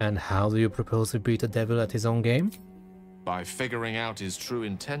 And how do you propose to beat the devil at his own game? By figuring out his true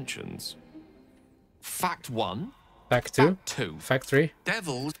intentions. Fact 1. Fact 2. Fact 2. Fact 3.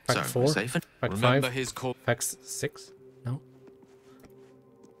 Devils. Fact 4. Safe. Fact Remember 5. his call. Fact 6. No.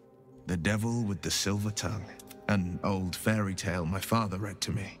 The Devil with the Silver Tongue. An old fairy tale my father read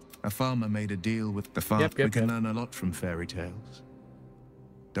to me. A farmer made a deal with the farm. We can learn a lot from fairy tales.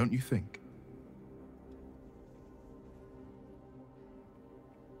 Don't you think?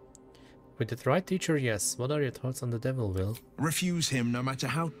 With the right teacher, yes. What are your thoughts on the devil, Wyll? Refuse him no matter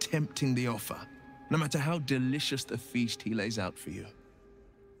how tempting the offer. No matter how delicious the feast he lays out for you.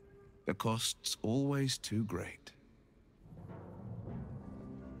 The cost's always too great.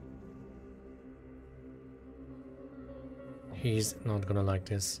 He's not gonna like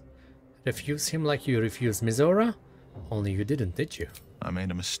this. Refuse him like you refused Mizora? Only you didn't, did you? I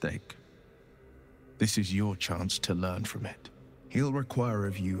made a mistake. This is your chance to learn from it. He'll require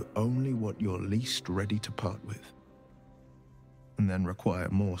of you only what you're least ready to part with. And then require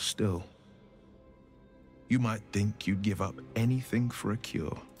more still. You might think you'd give up anything for a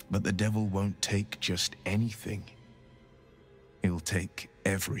cure, but the devil won't take just anything. He'll take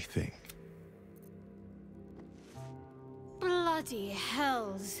everything. Bloody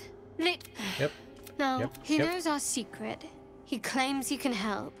hells. Yep. Now, he knows our secret. He claims he can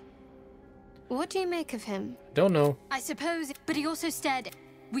help. What do you make of him? Don't know. I suppose, but he also said,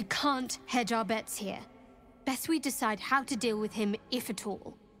 we can't hedge our bets here. Best we decide how to deal with him, if at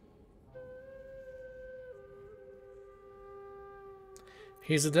all.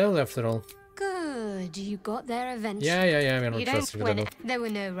 He's a devil after all. Good, you got there eventually. Yeah, we're not You trusting the don't win devil. it. There were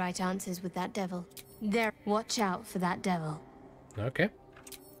no right answers with that devil. Watch out for that devil. Okay.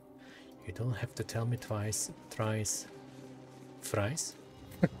 You don't have to tell me twice, thrice, thrice.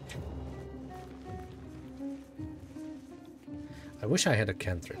 I wish I had a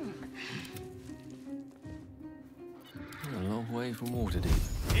cantrip. A long way from Waterdeep.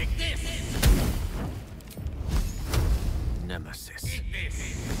 Nemesis.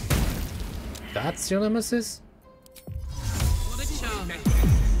 That's your nemesis? What a charm.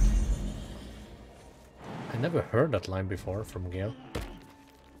 I never heard that line before from Gale.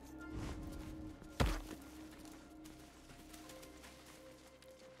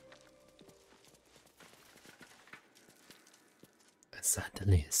 And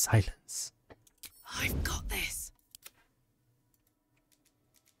suddenly silence. I've got this.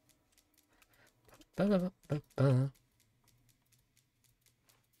 Ba, ba, ba, ba.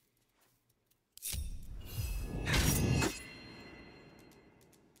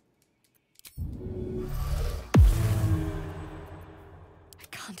 I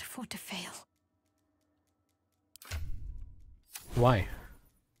can't afford to fail. Why?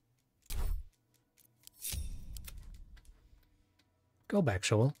 Go back,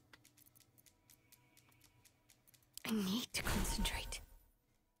 Shovel. need to concentrate.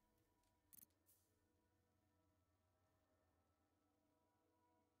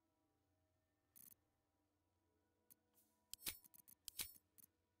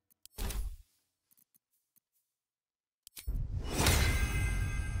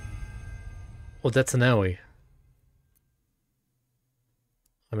 Oh, that's an AoE.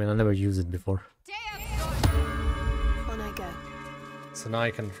 I mean, I never used it before. On I go. So now I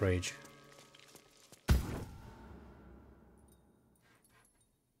can rage.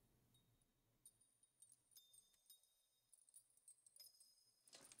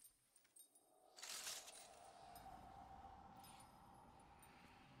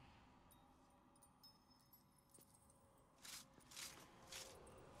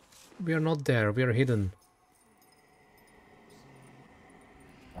 We are not there, we are hidden.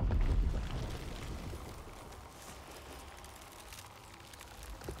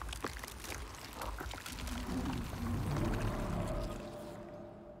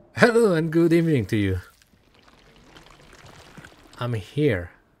 Hello and good evening to you. I'm here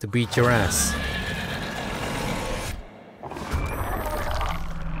to beat your ass.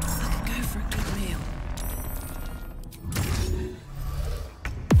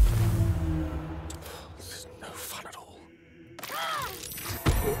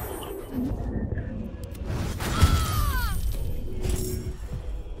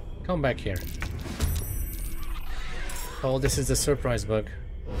 Come back here. Oh, this is the surprise bug.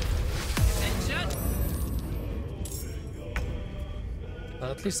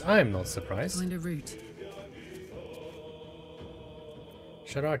 At least I'm not surprised. Find a route.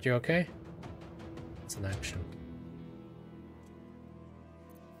 Sherard, you okay? It's an action.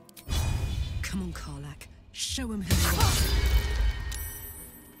 Come on, Karlach. Show him who you are.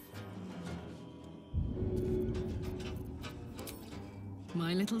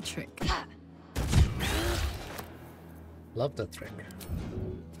 My little trick. Love that trick.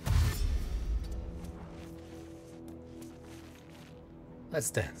 Let's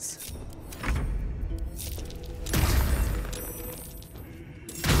dance.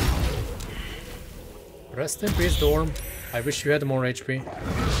 Rest in peace, Dorm. I wish you had more HP.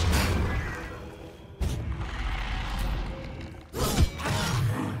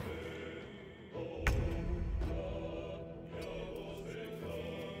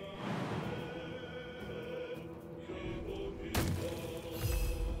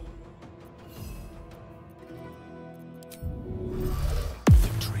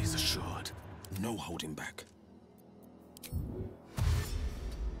 No holding back.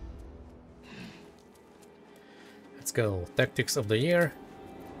 Let's go. Tactics of the year.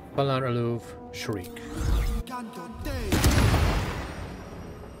 Valar Aloof, Shriek.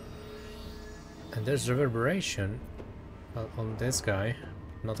 And there's reverberation on this guy,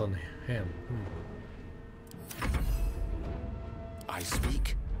 not on him. I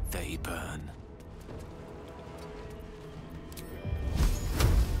speak, they burn.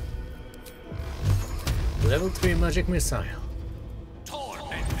 Level 3 magic missile.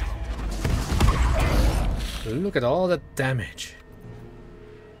 Look at all that damage.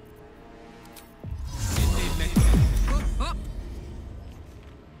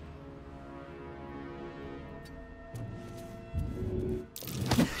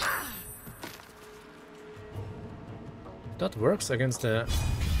 That works against the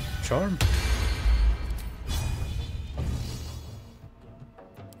charm.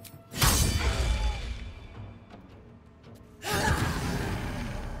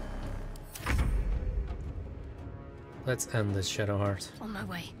 Let's end this Shadow Heart. On my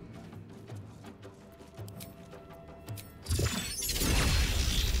way.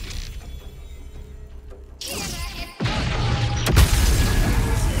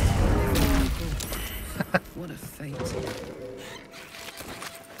 What a fate.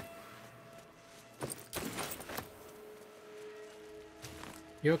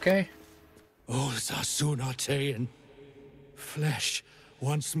 You okay? All are soon are ta'en. Flesh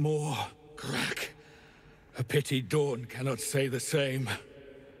once more. Crack. A pity Dawn cannot say the same.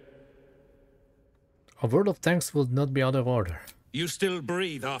 A word of thanks would not be out of order. You still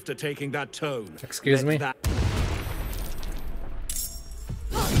breathe after taking that tone. Excuse me? That...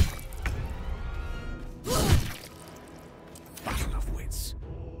 Battle of wits.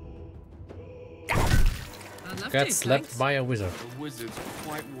 Got slapped by a wizard. The wizard's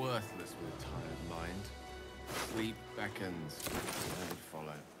quite worthless with a tired mind. Sleep beckons. I would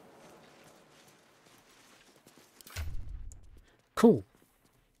follow. Cool.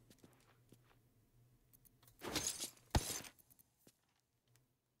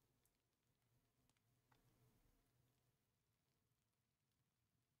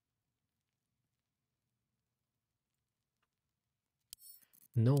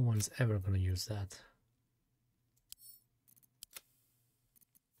 No one's ever gonna use that.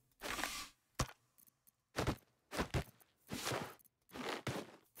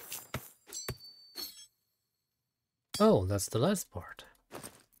 Oh, that's the last part.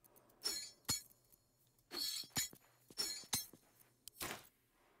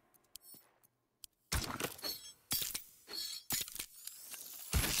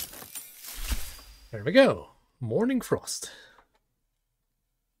 There we go. Morning Frost.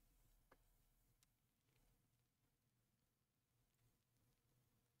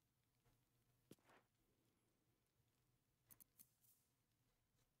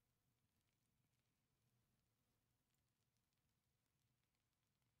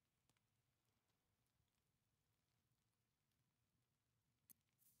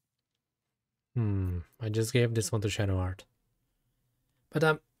 I just gave this one to Shadow Art.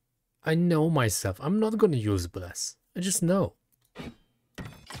 But I know myself. I'm not gonna use Bless. I just know.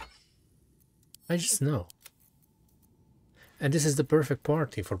 I just know. And this is the perfect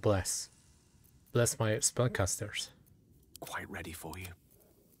party for Bless. Bless my spellcasters. Quite ready for you.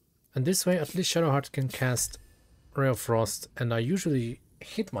 And this way, at least Shadowheart can cast Ray of Frost, and I usually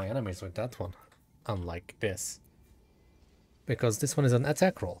hit my enemies with that one. Unlike this. Because this one is an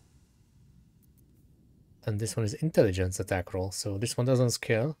attack roll. And this one is intelligence attack roll, so this one doesn't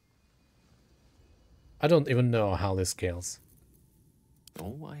scale. I don't even know how this scales.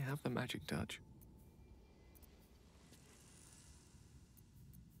 Oh, I have the magic touch.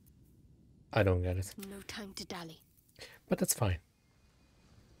 I don't get it. No time to dally. But that's fine.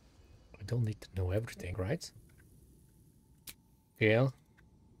 I don't need to know everything, right? Gael?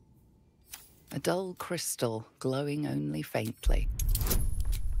 A dull crystal, glowing only faintly.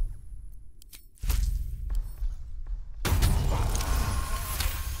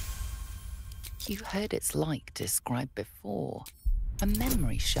 You heard its like described before. A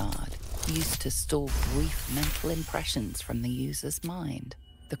memory shard used to store brief mental impressions from the user's mind.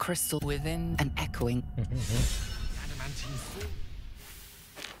 The crystal within an echoing.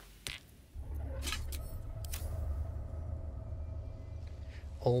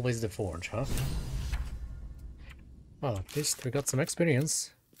 Always the forge, huh? Well, at least we got some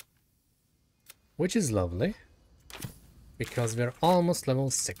experience. Which is lovely. Because we're almost level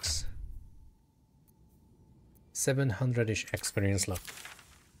 6. 700-ish experience left.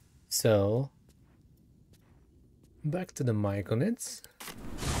 So, back to the Myconids.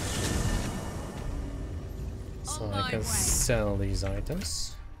 So I can sell these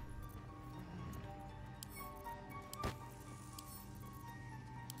items.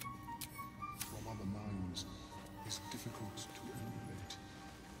 From other minds is difficult to emulate.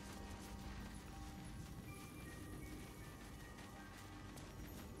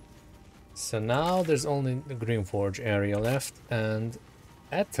 So now there's only the Greenforge area left and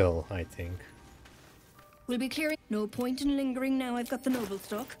Ethel, I think. We'll be clearing. No point in lingering now I've got the noble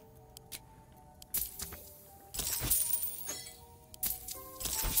stock.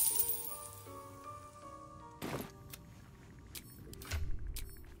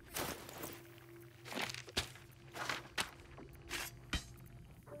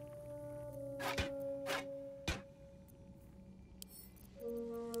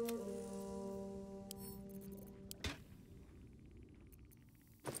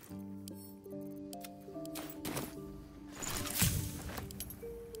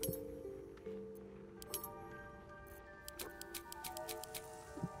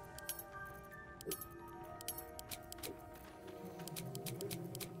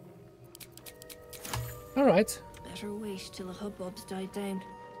 Alright. Better wait till the hubbub's died down.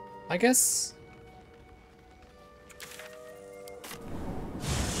 I guess.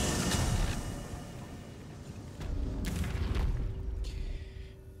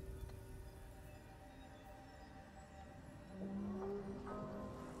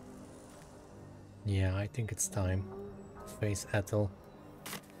 Yeah, I think it's time to face Ethel.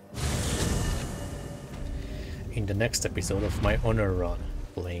 In the next episode of my honor run,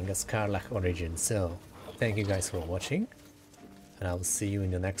 playing as Karlach Origin. So, thank you guys for watching, and I will see you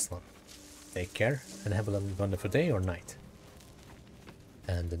in the next one. Take care, and have a wonderful day or night.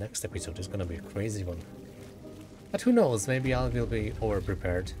 And the next episode is gonna be a crazy one. But who knows, maybe I will be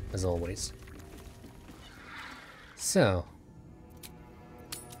over-prepared, as always. So,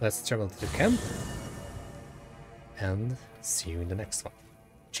 let's travel to the camp, and see you in the next one.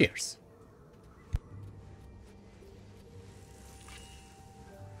 Cheers!